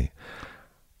the way."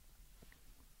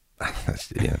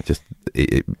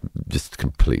 Just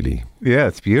completely. Yeah,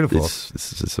 it's beautiful.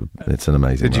 It's an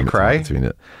amazing. Did you cry? Between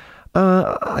it.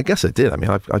 I guess I did. I mean,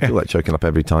 I feel like choking up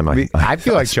every time I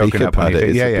feel like choking up about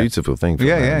it. It's a beautiful thing. For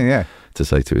to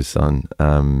say to his son,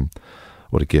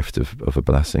 what a gift of a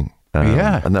blessing.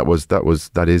 And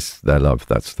that is their love.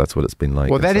 That's what it's been like.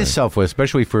 Well, that is selfless,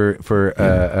 especially for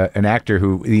an actor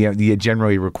who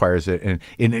generally requires an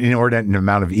inordinate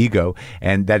amount of ego,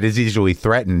 and that is easily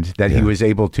threatened. That he was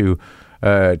able to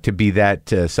be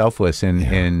that selfless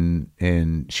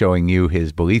in showing you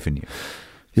his belief in you.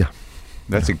 Yeah,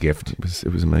 that's a gift.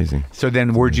 It was amazing. So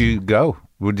then, where'd you go?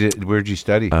 Where'd you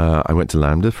study? I went to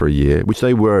Lambda for a year, which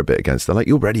they were a bit against. They're like,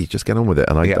 "You're ready, just get on with it."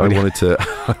 And I wanted to,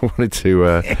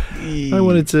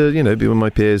 be with my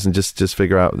peers and just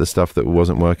figure out the stuff that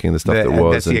wasn't working, the stuff that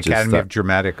was. That's the Academy of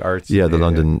Dramatic Arts. Yeah, the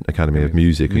London Academy of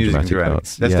Music and Dramatic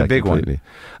Arts. That's the big one.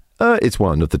 It's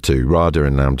one of the two. RADA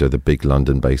and Lambda, the big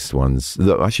London-based ones.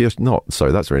 Actually, not.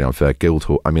 Sorry, that's really unfair.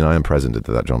 Guildhall. I mean, I am president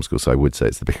of that drama school, so I would say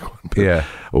it's the big one. But,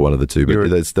 or one of the two.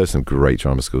 But there's some great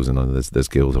drama schools in London. There's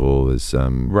Guildhall. There's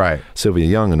Sylvia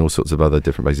Young and all sorts of other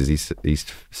different places.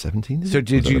 East 17. So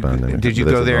did you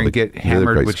go there and get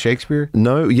hammered with Shakespeare?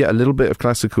 No, a little bit of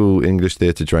classical English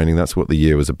theatre training. That's what the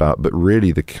year was about. But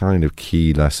really, the kind of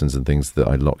key lessons and things that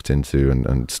I locked into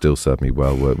and still served me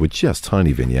well were just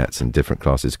tiny vignettes and different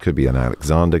classes. Could be an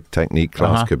Alexander technique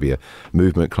class, could be a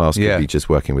movement class, could be just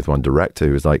working with one director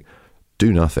who was like,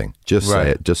 do nothing, just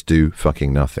say it, just do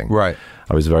fucking nothing. Right.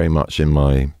 I was very much in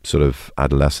my sort of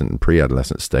adolescent and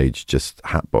pre-adolescent stage just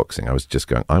hatboxing. I was just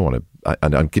going,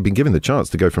 and I've been given the chance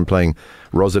to go from playing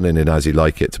Rosalind in As You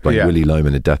Like It to playing Willy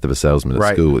Loman in Death of a Salesman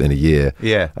at school in a year.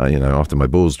 After my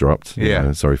balls dropped.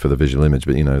 Sorry for the visual image,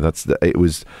 but it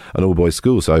was an all-boys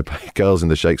school, so I played girls in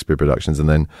the Shakespeare productions, and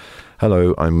then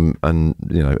hello, I'm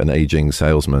an aging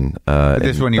salesman.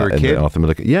 This when you were a kid? Arthur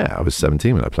Miller. Yeah, I was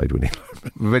 17 when I played Willy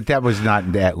Loman. But that was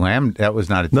not at Lamb. That was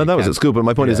not at that was at school. But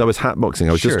my point is, I was hatboxing.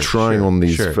 I was just trying on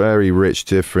these very rich,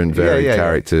 different, varied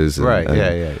characters,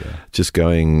 and just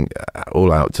going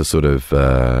all out to sort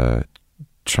of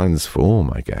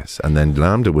transform, I guess. And then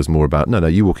Lambda was more about no,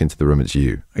 you walk into the room, it's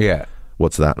you. Yeah.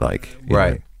 What's that like?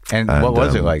 Right. And what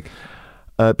was it like?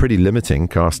 Pretty limiting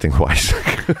casting wise.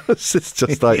 It's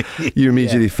just like you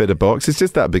immediately fit a box. It's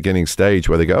just that beginning stage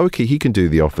where they go, okay, he can do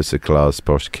the officer class,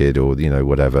 posh kid, or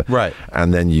whatever. Right.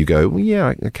 And then you go, well,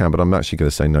 yeah, I can, but I'm actually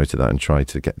going to say no to that and try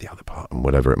to get the other part and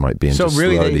whatever it might be. And so just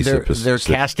really, they're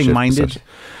casting minded.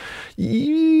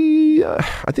 Yeah,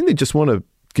 I think they just want to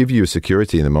give you a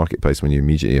security in the marketplace when you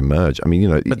immediately emerge. I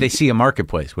mean, but they see a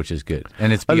marketplace, which is good,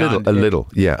 and it's beyond, a little.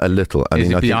 I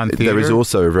mean, I think there is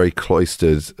also a very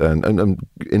cloistered and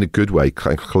in a good way,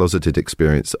 closeted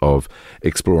experience of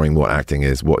exploring what acting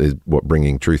is, what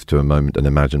bringing truth to a moment, an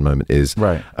imagined moment is,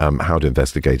 right? How to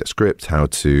investigate a script, how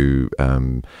to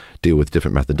deal with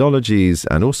different methodologies,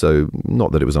 and also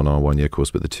not that it was on our 1 year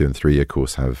course, but the 2 and 3 year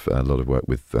course have a lot of work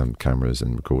with cameras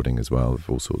and recording as well, of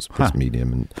all sorts, plus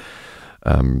medium and.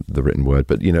 The written word,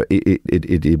 but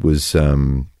it was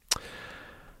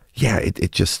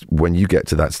it just when you get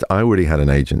to that I already had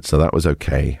an agent, so that was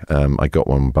okay. I got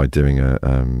one by doing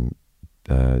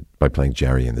by playing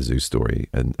Jerry in the Zoo Story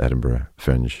in Edinburgh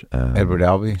Fringe. Edward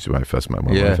Albee, which is where I first met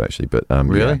my wife actually. But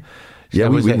really, Yeah,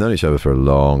 we've known each other for a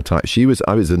long time. It was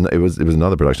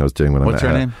another production I was doing when I met her.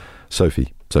 What's her name?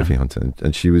 Sophie Hunter,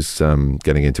 and she was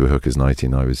getting into a hooker's nightie,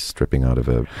 and I was stripping out of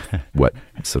a wet,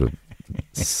 sort of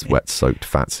sweat-soaked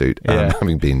fat suit,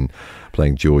 having been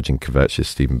playing George in Kvetch's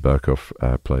Stephen Burkoff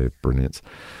play of Brilliance,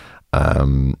 I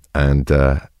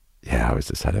was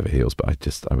just head over heels. But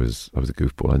I was a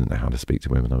goofball. I didn't know how to speak to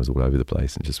women. I was all over the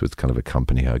place, and just would kind of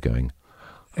accompany her, going,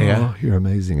 "Oh, you're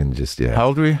amazing," and just How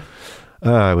old were you?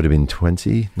 I would have been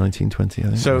 19, 20, I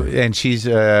think. So, and she's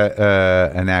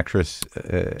an actress.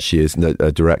 She is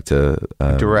a director.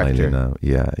 Director now.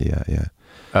 Yeah.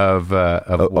 Of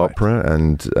opera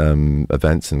and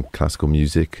events and classical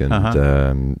music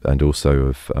and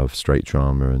also of straight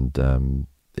drama and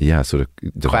sort of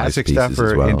classic stuff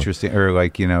or well. Interesting or well,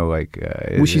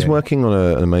 she's working on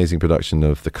an amazing production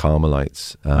of The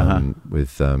Carmelites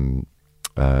with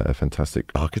a fantastic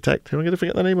architect. Who am I going to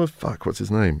forget the name of? What's his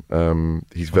name?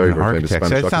 He's very famous Spanish.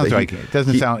 So it sounds like it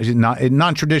doesn't sound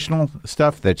non-traditional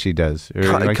stuff that she does.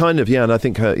 Kind of, yeah. And I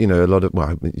think her, a lot of.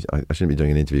 Well, I shouldn't be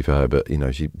doing an interview for her, but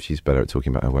she's better at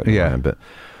talking about her work than I am. But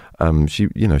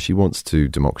she wants to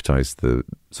democratize the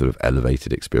sort of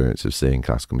elevated experience of seeing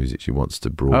classical music. She wants to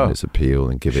broaden its appeal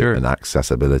and give it an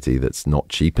accessibility that's not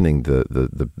cheapening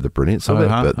the brilliance of it,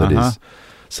 but that is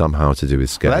somehow to do with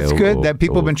scale. Well, that's good. That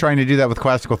people have been trying to do that with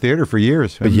classical theater for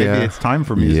years. Maybe it's time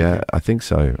for music. Yeah, I think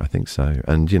so.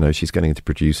 And she's getting into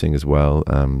producing as well.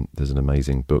 There's an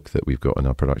amazing book that we've got in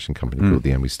our production company called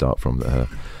The End We Start From, that her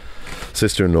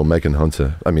sister-in-law Megan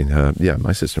Hunter,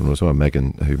 my sister-in-law as well,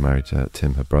 Megan, who married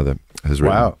Tim, her brother, has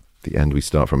written. Wow. The End We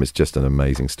Start From. It's just an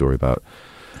amazing story about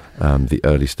the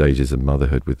early stages of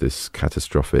motherhood with this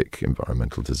catastrophic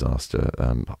environmental disaster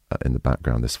in the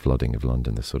background, this flooding of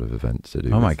London, this sort of event to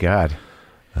do. Oh my God!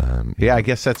 I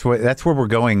guess that's where we're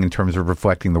going in terms of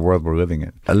reflecting the world we're living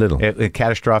in. A little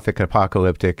catastrophic,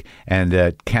 apocalyptic,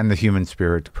 and can the human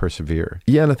spirit persevere?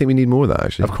 Yeah, and I think we need more of that.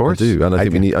 Actually, of course, I do. And I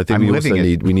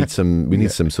think we need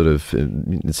some sort of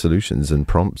solutions and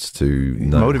prompts to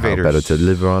know motivators, how better to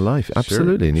live our life.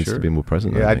 Absolutely, it needs to be more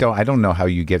present. Yeah, I don't know how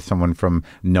you get someone from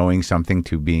knowing something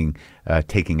to being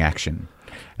taking action.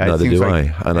 Neither do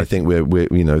I. And I think we're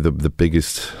the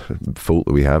biggest fault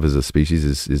that we have as a species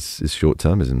is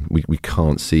short-termism. We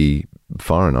can't see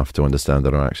far enough to understand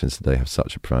that our actions today have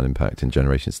such a profound impact in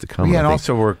generations to come. Yeah, and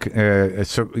also we're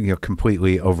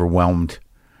completely overwhelmed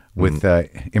with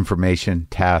information,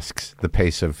 tasks, the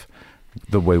pace of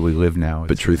the way we live now.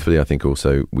 But truthfully, I think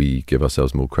also we give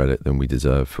ourselves more credit than we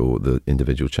deserve for the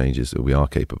individual changes that we are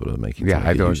capable of making. Yeah,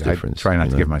 I try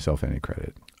not to give myself any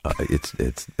credit.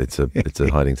 It's a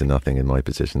hiding to nothing in my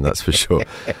position, that's for sure.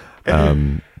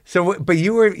 So, but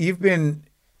you've been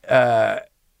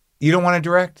you don't want to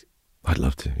direct? I'd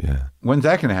love to. Yeah. When's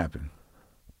that going to happen?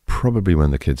 Probably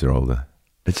when the kids are older.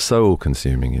 It's so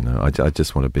all-consuming, I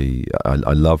just want to be. I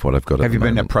love what I've got. Have you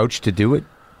been approached to do it?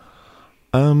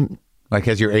 Like,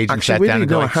 has your agent sat down and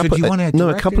go, so do you want to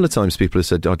direct a couple of times people have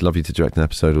said, I'd love you to direct an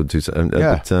episode or do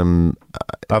something.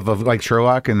 Of like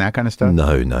Sherlock and that kind of stuff?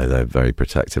 No, they're very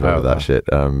protective over that shit.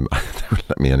 They won't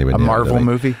let me anywhere near a Marvel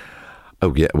movie?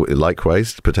 Oh, yeah,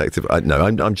 likewise, protective.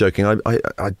 I'm joking. I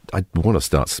want to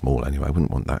start small anyway. I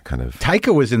wouldn't want that kind of...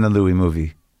 Taika was in the Louis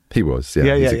movie. He was,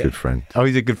 yeah. He's a good friend. Oh,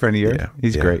 he's a good friend of yours? Yeah.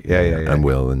 He's great. Yeah. And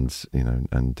Will and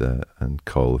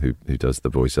Cole, who does the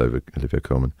voiceover, Olivia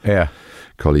Colman. Yeah.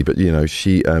 Collie, but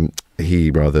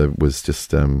he rather was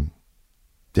just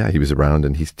he was around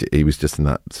and he was just in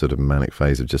that sort of manic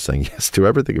phase of just saying yes to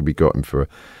everything, and we got him for a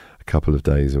couple of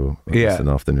days or just an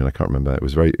afternoon. I can't remember. It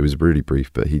was really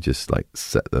brief, but he just like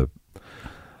set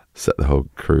the whole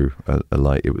crew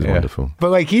alight. It was wonderful.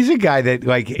 But like, he's a guy that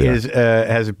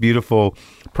has a beautiful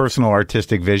personal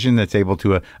artistic vision that's able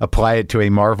to apply it to a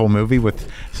Marvel movie with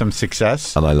some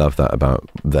success. And I love that about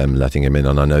them letting him in.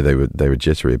 And I know they were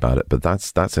jittery about it, but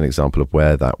that's an example of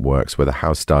where that works, where the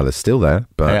house style is still there,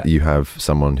 but you have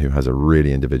someone who has a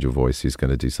really individual voice who's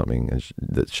going to do something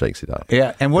that shakes it up.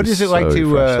 Yeah. And what is it like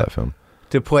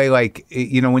to play, like,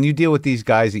 when you deal with these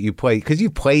guys that you play, because you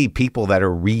play people that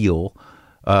are real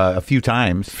a few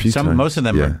times. Most of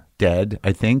them are dead,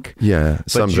 I think. Yeah,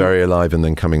 but some very alive and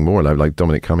then coming more alive, like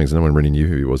Dominic Cummings. No one really knew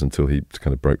who he was until he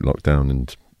kind of broke lockdown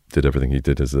and did everything he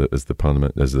did as the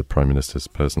Prime Minister's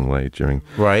personal aide during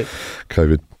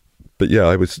COVID. But yeah,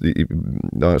 I was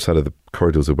outside of the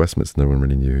corridors of Westminster. No one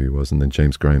really knew who he was. And then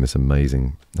James Graham, this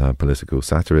amazing political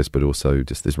satirist, but also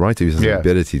just this writer who has the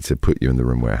ability to put you in the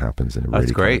room where it happens in a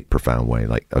really kind of profound way.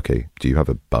 Like, okay, do you have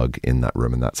a bug in that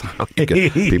room? And that's how you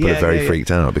get people are very freaked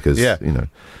out because you know.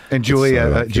 And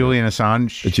Julian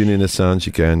Assange. Julian Assange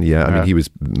again. Yeah, I mean, he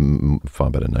was far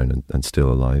better known and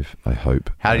still alive, I hope.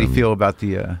 How do you feel about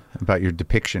your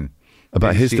depiction?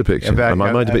 About his depiction?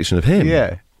 My depiction of him?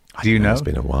 Yeah. Do you know? It's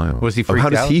been a while. Was he freaked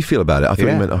out? How does he feel about it? I thought you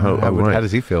meant, how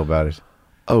does he feel about it?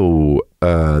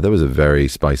 There was a very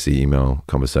spicy email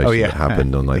conversation that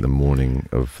happened on like the morning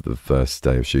of the first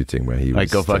day of shooting where he was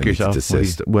like, go fuck yourself.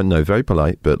 Well, no, very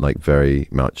polite, but like very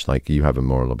much like, you have a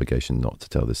moral obligation not to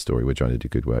tell this story. We're trying to do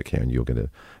good work here, and you're going to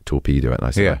torpedo it. And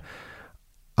I said,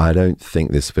 I don't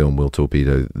think this film will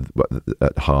torpedo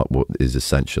at heart what is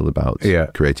essential about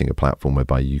creating a platform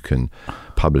whereby you can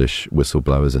publish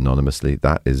whistleblowers anonymously.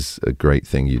 That is a great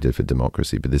thing you did for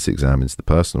democracy, but this examines the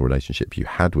personal relationship you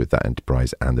had with that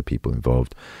enterprise and the people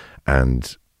involved.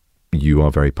 And you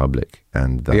are very public,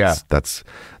 and that's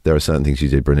there are certain things you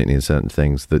did brilliantly and certain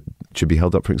things that should be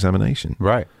held up for examination.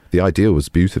 Right. The ideal was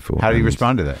beautiful. How did you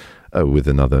respond to that? With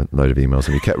another load of emails,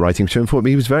 and we kept writing to him for me.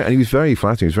 He was very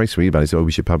flattering. He was very sweet about it. He said,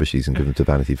 we should publish these and give them to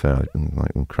Vanity Fair. I'm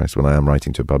like, oh Christ, well, I am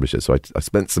writing to a publisher. So I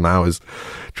spent some hours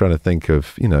trying to think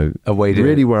of, a way to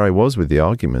really where I was with the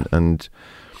argument. And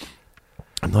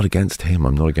I'm not against him.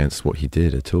 I'm not against what he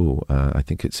did at all. I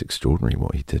think it's extraordinary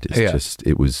what he did.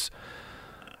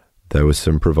 There were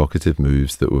some provocative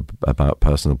moves that were about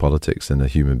personal politics and a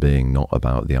human being, not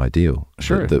about the ideal.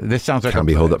 Sure. This sounds like can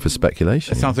be held up for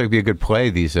speculation. It sounds like it'd be a good play,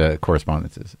 these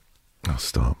correspondences. Oh,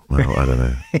 stop. Well, I don't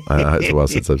know. It's a while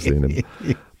since I've seen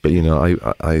him. But,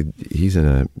 he's in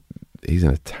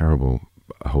a terrible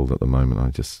hole at the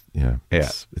moment. It's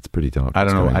pretty dark. I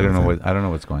don't know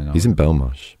what's going on. He's in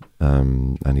Belmarsh,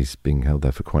 and he's being held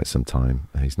there for quite some time.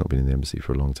 He's not been in the embassy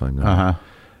for a long time now. Uh-huh.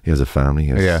 He has a family.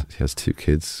 He has 2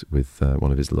 kids with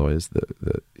one of his lawyers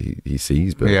that he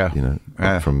sees, but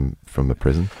from a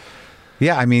prison.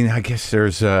 Yeah, I mean, I guess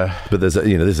there's. But there's this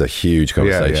is a huge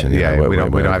conversation. We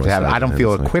don't have to have it. I don't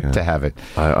feel equipped to have it.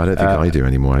 I don't think I do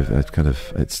anymore.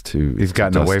 It's too. He's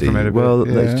gotten away from it a bit. Well,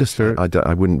 it's just. Sure.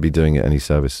 I wouldn't be doing it any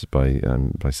service by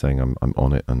saying I'm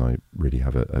on it, and I really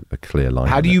have a clear line.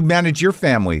 How do you manage your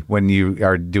family when you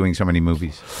are doing so many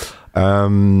movies?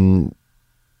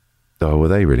 Oh, well,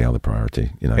 they really are the priority.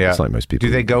 It's like most people.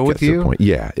 Do they go with you?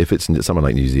 Yeah, if it's someone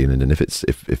like New Zealand, and if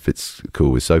it's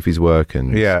cool with Sophie's work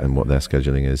and what their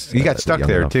scheduling is. You got stuck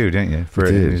there too, didn't you? For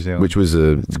New Zealand, which was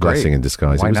a blessing in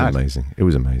disguise. It was amazing. It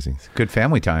was amazing. It's good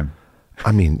family time.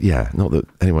 I mean, not that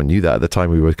anyone knew that at the time.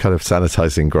 We were kind of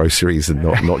sanitizing groceries and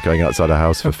not going outside our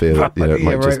house for fear that it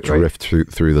might just drift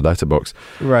through the letterbox.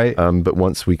 Right. But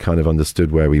once we kind of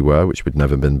understood where we were, which we'd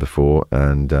never been before,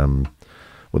 and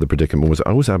well, the predicament was, I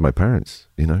always had my parents,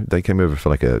 they came over for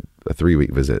like a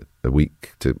 3-week visit, a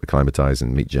week to acclimatize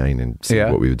and meet Jane and see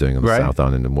what we were doing on the South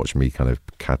Island, and watch me kind of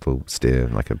cattle steer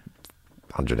like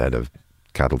 100 head of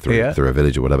cattle through a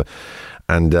village or whatever.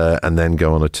 And then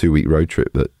go on a 2-week road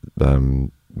trip that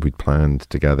we'd planned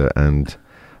together. And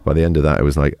by the end of that, it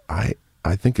was like, I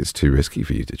think it's too risky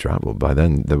for you to travel. By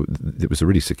then, it was a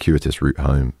really circuitous route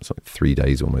home. It's like 3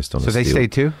 days almost on a So they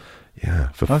stayed too? Yeah,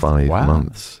 for 5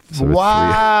 months. So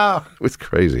wow. It was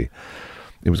crazy.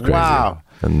 It was crazy. Wow.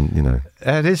 And,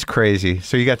 That is crazy.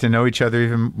 So you got to know each other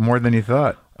even more than you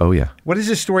thought. Oh, yeah. What is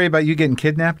this story about you getting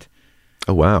kidnapped?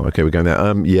 Oh, wow. Okay, we're going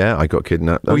there. Yeah, I got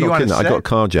kidnapped. Were you on set? I got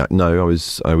carjacked. No,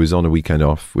 I was on a weekend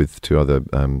off with 2 other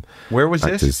Where was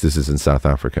actors. this? This is in South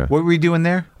Africa. What were you doing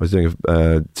there? I was doing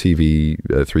a TV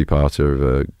 3-parter of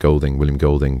a William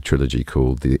Golding trilogy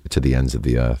called To the Ends of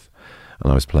the Earth.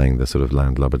 And I was playing the sort of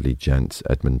landlubberly gent,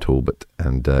 Edmund Talbot,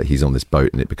 and he's on this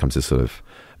boat, and it becomes this sort of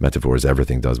metaphor, as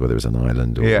everything does, whether it's an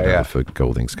island or whatever, for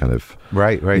Golding's kind of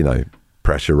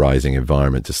pressurizing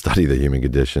environment to study the human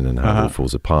condition and how it all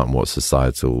falls apart, and what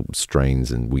societal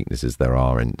strains and weaknesses there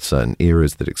are in certain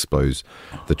eras that expose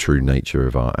the true nature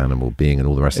of our animal being and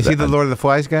all the rest of it. Is he the Lord of the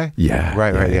Flies guy? Yeah.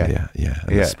 Yeah.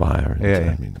 And Aspire.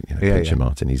 And, Pincher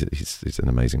Martin, he's an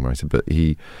amazing writer, but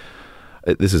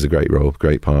this is a great role,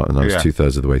 great part, and I was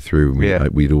 2/3 of the way through.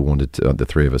 We'd all wanted to, the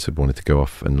 3 of us had wanted to go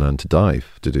off and learn to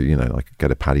dive, to do,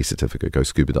 get a PADI certificate, go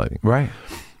scuba diving. Right.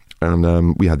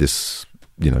 And we had this,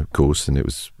 course, and it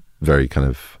was very kind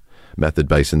of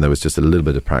method-based, and there was just a little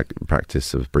bit of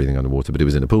practice of breathing underwater, but it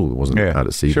was in a pool. It wasn't out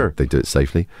at sea. Sure. They did it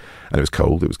safely, and it was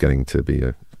cold. It was getting to be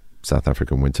a South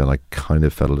African winter, and I kind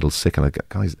of felt a little sick, and I go,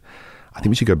 guys, I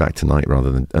think we should go back tonight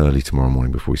rather than early tomorrow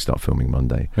morning before we start filming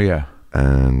Monday. Yeah.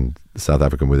 And South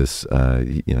African with us,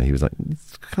 he was like,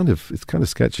 it's kind of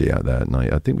sketchy out there at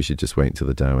night. I think we should just wait until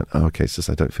the day. I went, oh, okay, it's just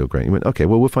I don't feel great. He went, okay,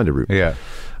 well, we'll find a route. Yeah.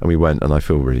 And we went, and I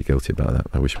feel really guilty about that.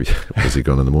 I wish we had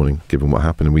gone in the morning, given what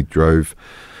happened. And we drove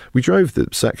the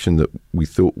section that we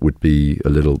thought would be a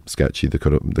little sketchy, the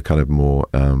kind of more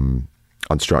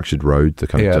unstructured road, the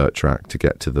kind of dirt track, to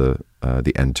get to the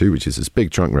N2, which is this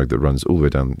big trunk road that runs all the way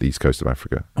down the east coast of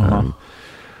Africa.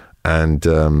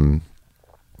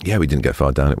 We didn't get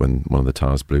far down it when one of the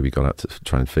tires blew. We got out to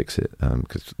try and fix it,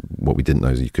 because what we didn't know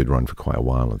is you could run for quite a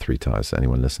while on 3 tires. So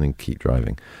anyone listening, keep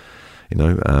driving,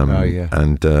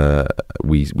 And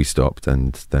we stopped,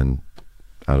 and then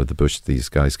out of the bush these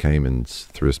guys came and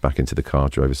threw us back into the car,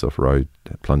 drove us off road,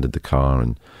 plundered the car,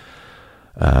 and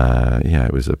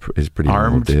it was a pretty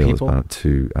armed deal. People? It was about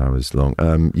 2 hours long.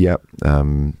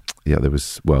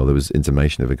 There was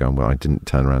intimation of a gun. Well, I didn't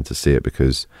turn around to see it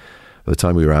because by the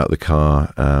time we were out of the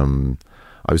car,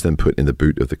 I was then put in the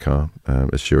boot of the car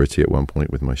as surety at one point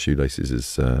with my shoelaces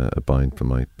as a bind for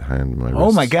my hand, my wrists.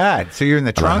 Oh my God! So you're in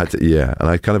the trunk? And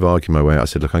I kind of argued my way out. I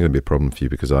said, "Look, I'm going to be a problem for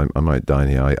you because I might die in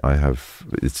here. I have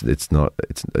it's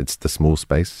the small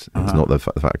space. It's not the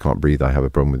fact I can't breathe. I have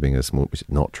a problem with being a small, which is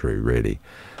not true, really."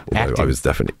 Although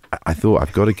I thought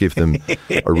I've got to give them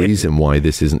a reason why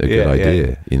this isn't a good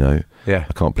idea. Yeah.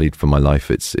 I can't plead for my life.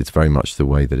 It's very much the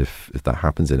way that if that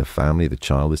happens in a family, the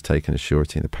child is taken as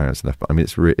surety and the parents are left. I mean,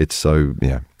 it's so,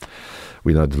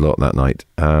 we learned a lot that night.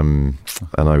 And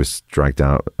I was dragged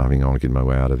out, having argued my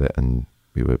way out of it, and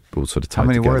we were all sort of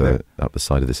tied together up the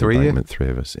side of this embankment, 3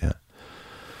 of us, yeah.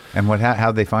 And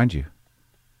how'd they find you?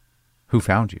 Who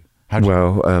found you?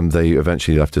 They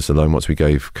eventually left us alone once we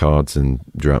gave cards and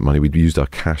drew out money. We'd used our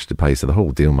cash to pay, so the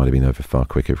whole deal might have been over far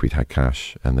quicker if we'd had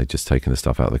cash, and they'd just taken the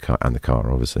stuff out of the car, and the car,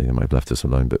 obviously. They might have left us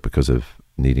alone, but because of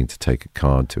needing to take a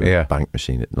card to a bank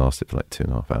machine, it lasted for like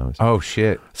 2.5 hours. Oh,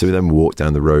 shit. So we then walked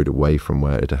down the road away from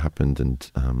where it had happened,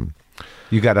 and...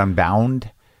 you got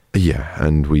unbound? Yeah,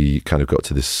 and we kind of got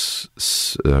to this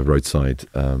roadside...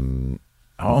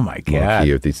 oh my God!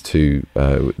 Of these 2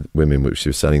 women, which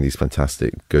were selling these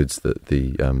fantastic goods that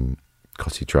the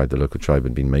Koti tribe, the local tribe,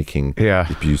 had been making. Yeah,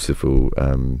 these beautiful,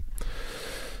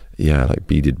 like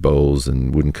beaded bowls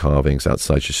and wooden carvings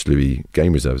outside Shislui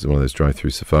Game Reserve, one of those drive-through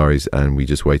safaris. And we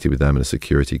just waited with them and a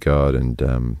security guard, and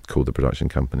called the production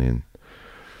company. And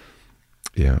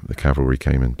the cavalry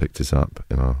came and picked us up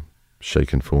in our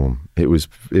shaken form. It was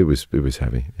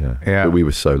heavy. Yeah. But we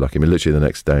were so lucky. I mean, literally the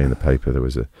next day in the paper there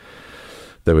was a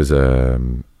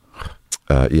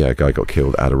guy got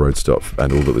killed at a road stop,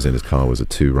 and all that was in his car was a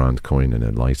 2-rand coin and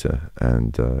a lighter,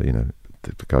 and the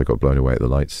guy got blown away at the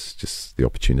lights. Just the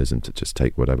opportunism to just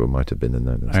take whatever might have been in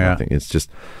there. Nothing. It's just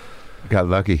got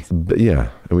lucky. But and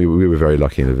we were very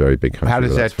lucky in a very big country. How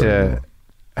does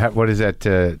what does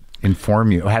that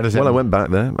inform you? How does that? Well, I went back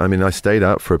there. I mean, I stayed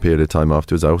out for a period of time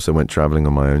afterwards. I also went traveling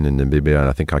on my own in Namibia, and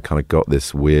I think I kind of got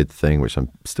this weird thing, which I'm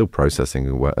still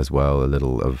processing as well, a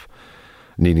little of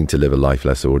needing to live a life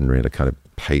less ordinary at a kind of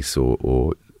pace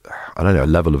or I don't know, a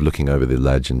level of looking over the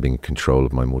ledge and being in control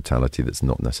of my mortality that's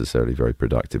not necessarily very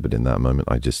productive. But in that moment,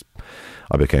 I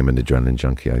became an adrenaline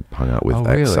junkie. I hung out with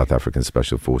ex-South African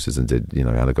Special Forces and did,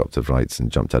 helicopter flights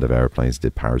and jumped out of airplanes,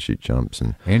 did parachute jumps.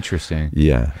 And interesting.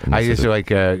 Yeah. I used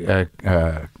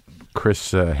to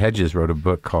Chris Hedges wrote a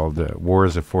book called War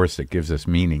is a Force That Gives Us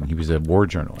Meaning. He was a war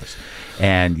journalist.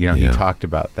 And, he talked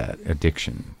about that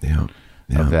addiction.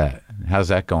 Of that. How's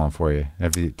that going for you?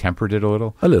 Have you tempered it a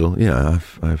little? A little, yeah.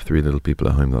 I have 3 little people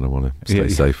at home that I want to stay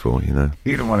safe for, You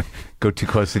don't want to go too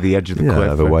close to the edge of the cliff. I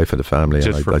have a wife and a family.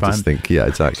 Just for fun? Just think,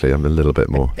 exactly. I'm a little bit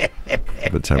more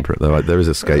but temperate. Though there is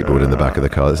a skateboard in the back of the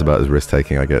car. That's about as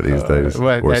risk-taking I get these days.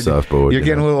 Or a surfboard. You're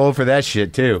getting a little old for that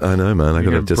shit, too. I know, man.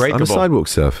 I'm a sidewalk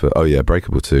surfer. Oh, yeah,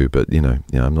 breakable too. But,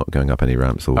 I'm not going up any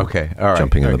ramps or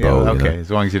jumping in the bowl. Okay,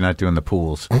 as long as you're not doing the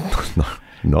pools. No.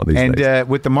 Not these days. And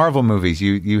with the Marvel movies,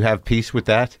 you have peace with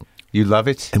that? You love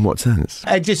it? In what sense?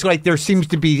 I just there seems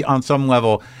to be on some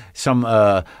level some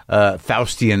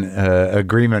Faustian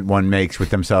agreement one makes with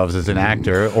themselves as an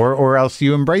actor, or else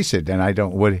you embrace it. And I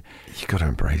don't. You got to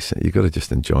embrace it. You got to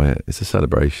just enjoy it. It's a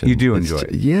celebration. You do enjoy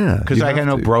it, yeah. Because I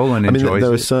know Brolin enjoys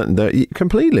there it. Are certain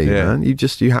completely, man. You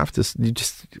have to.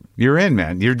 You're in,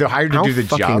 man. You're hired to do the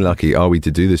job. How fucking lucky are we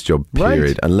to do this job?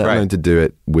 Period, and let alone to do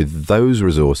it with those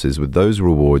resources, with those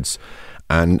rewards.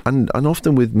 And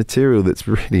often with material that's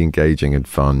really engaging and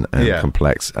fun and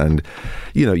complex. And,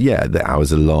 the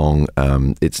hours are long.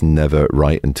 It's never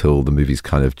right until the movie's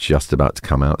kind of just about to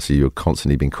come out. So you're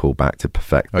constantly being called back to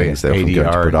perfect things. They often go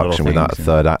into production without a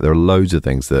third act. There are loads of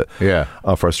things that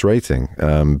are frustrating.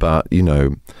 But,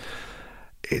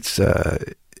 it's...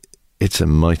 It's a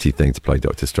mighty thing to play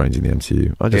Doctor Strange in the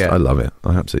MCU. I love it.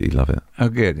 I absolutely love it. Oh,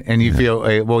 good. And you feel,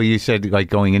 well, you said like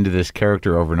going into this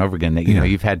character over and over again that, you know,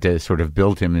 you've had to sort of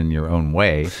build him in your own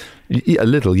way. A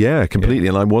little, completely.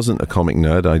 And I wasn't a comic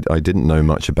nerd. I didn't know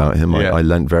much about him. I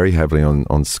leant very heavily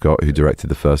on Scott, who directed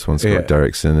the first one, Scott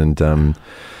Derrickson. And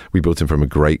we built him from a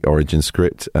great origin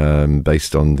script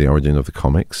based on the origin of the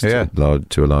comics to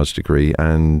a large degree.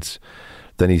 And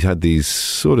then he's had these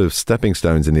sort of stepping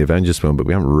stones in the Avengers film, but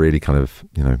we haven't really kind of,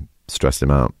 stressed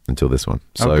him out until this one.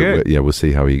 So we'll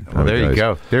see how he goes. There you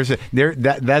go.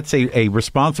 That's a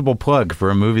responsible plug for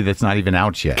a movie that's not even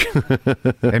out yet.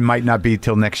 It might not be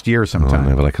till next year sometime.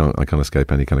 No, but I can't escape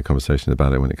any kind of conversation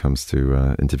about it when it comes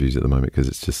to interviews at the moment, because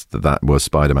it's just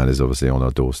Spider-Man is obviously on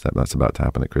our doorstep. That's about to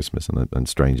happen at Christmas, and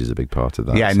Strange is a big part of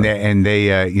that. Yeah, so. and they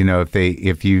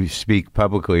if you speak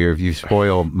publicly or if you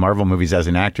spoil Marvel movies as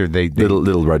an actor, they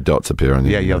little red dots appear on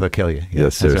you. Yeah, they'll kill you. Yeah,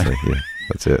 seriously. Yeah.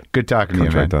 That's it. Good talking to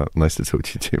you, man. Out. Nice to talk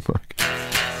to you too, Mark.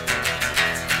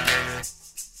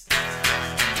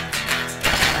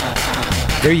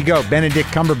 There you go, Benedict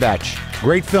Cumberbatch.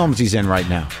 Great films he's in right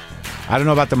now. I don't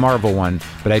know about the Marvel one,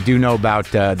 but I do know about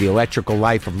The Electrical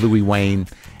Life of Louis Wain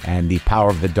and The Power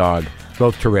of the Dog.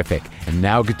 Both terrific. And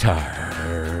now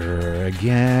guitar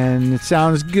again. It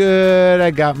sounds good.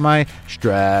 I got my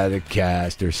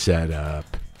Stratocaster set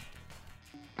up.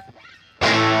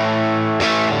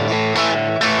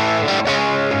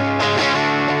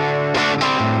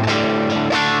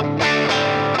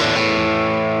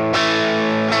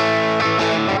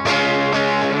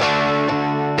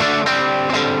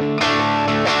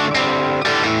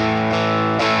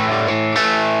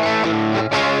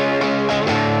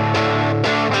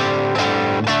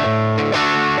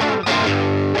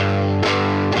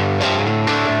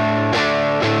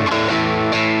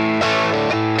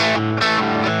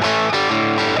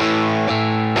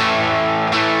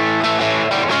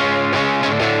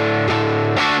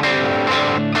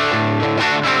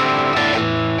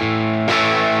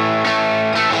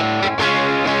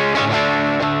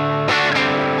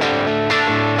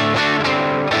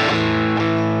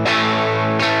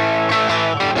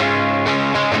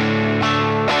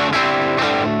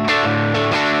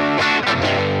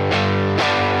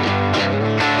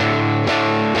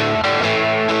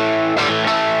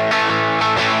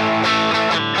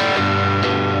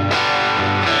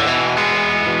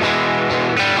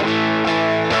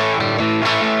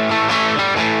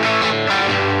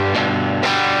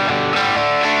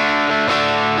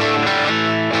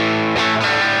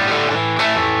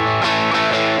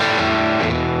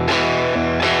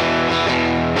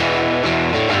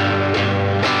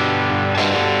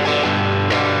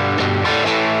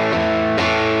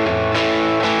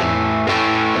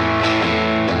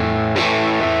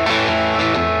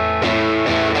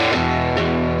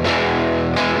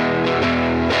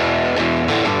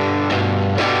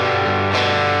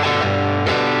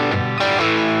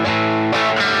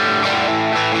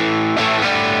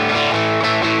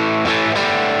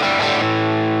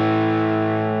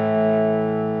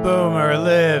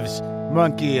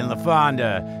 Monkey and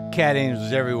LaFonda, cat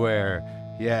angels everywhere.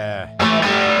 Yeah.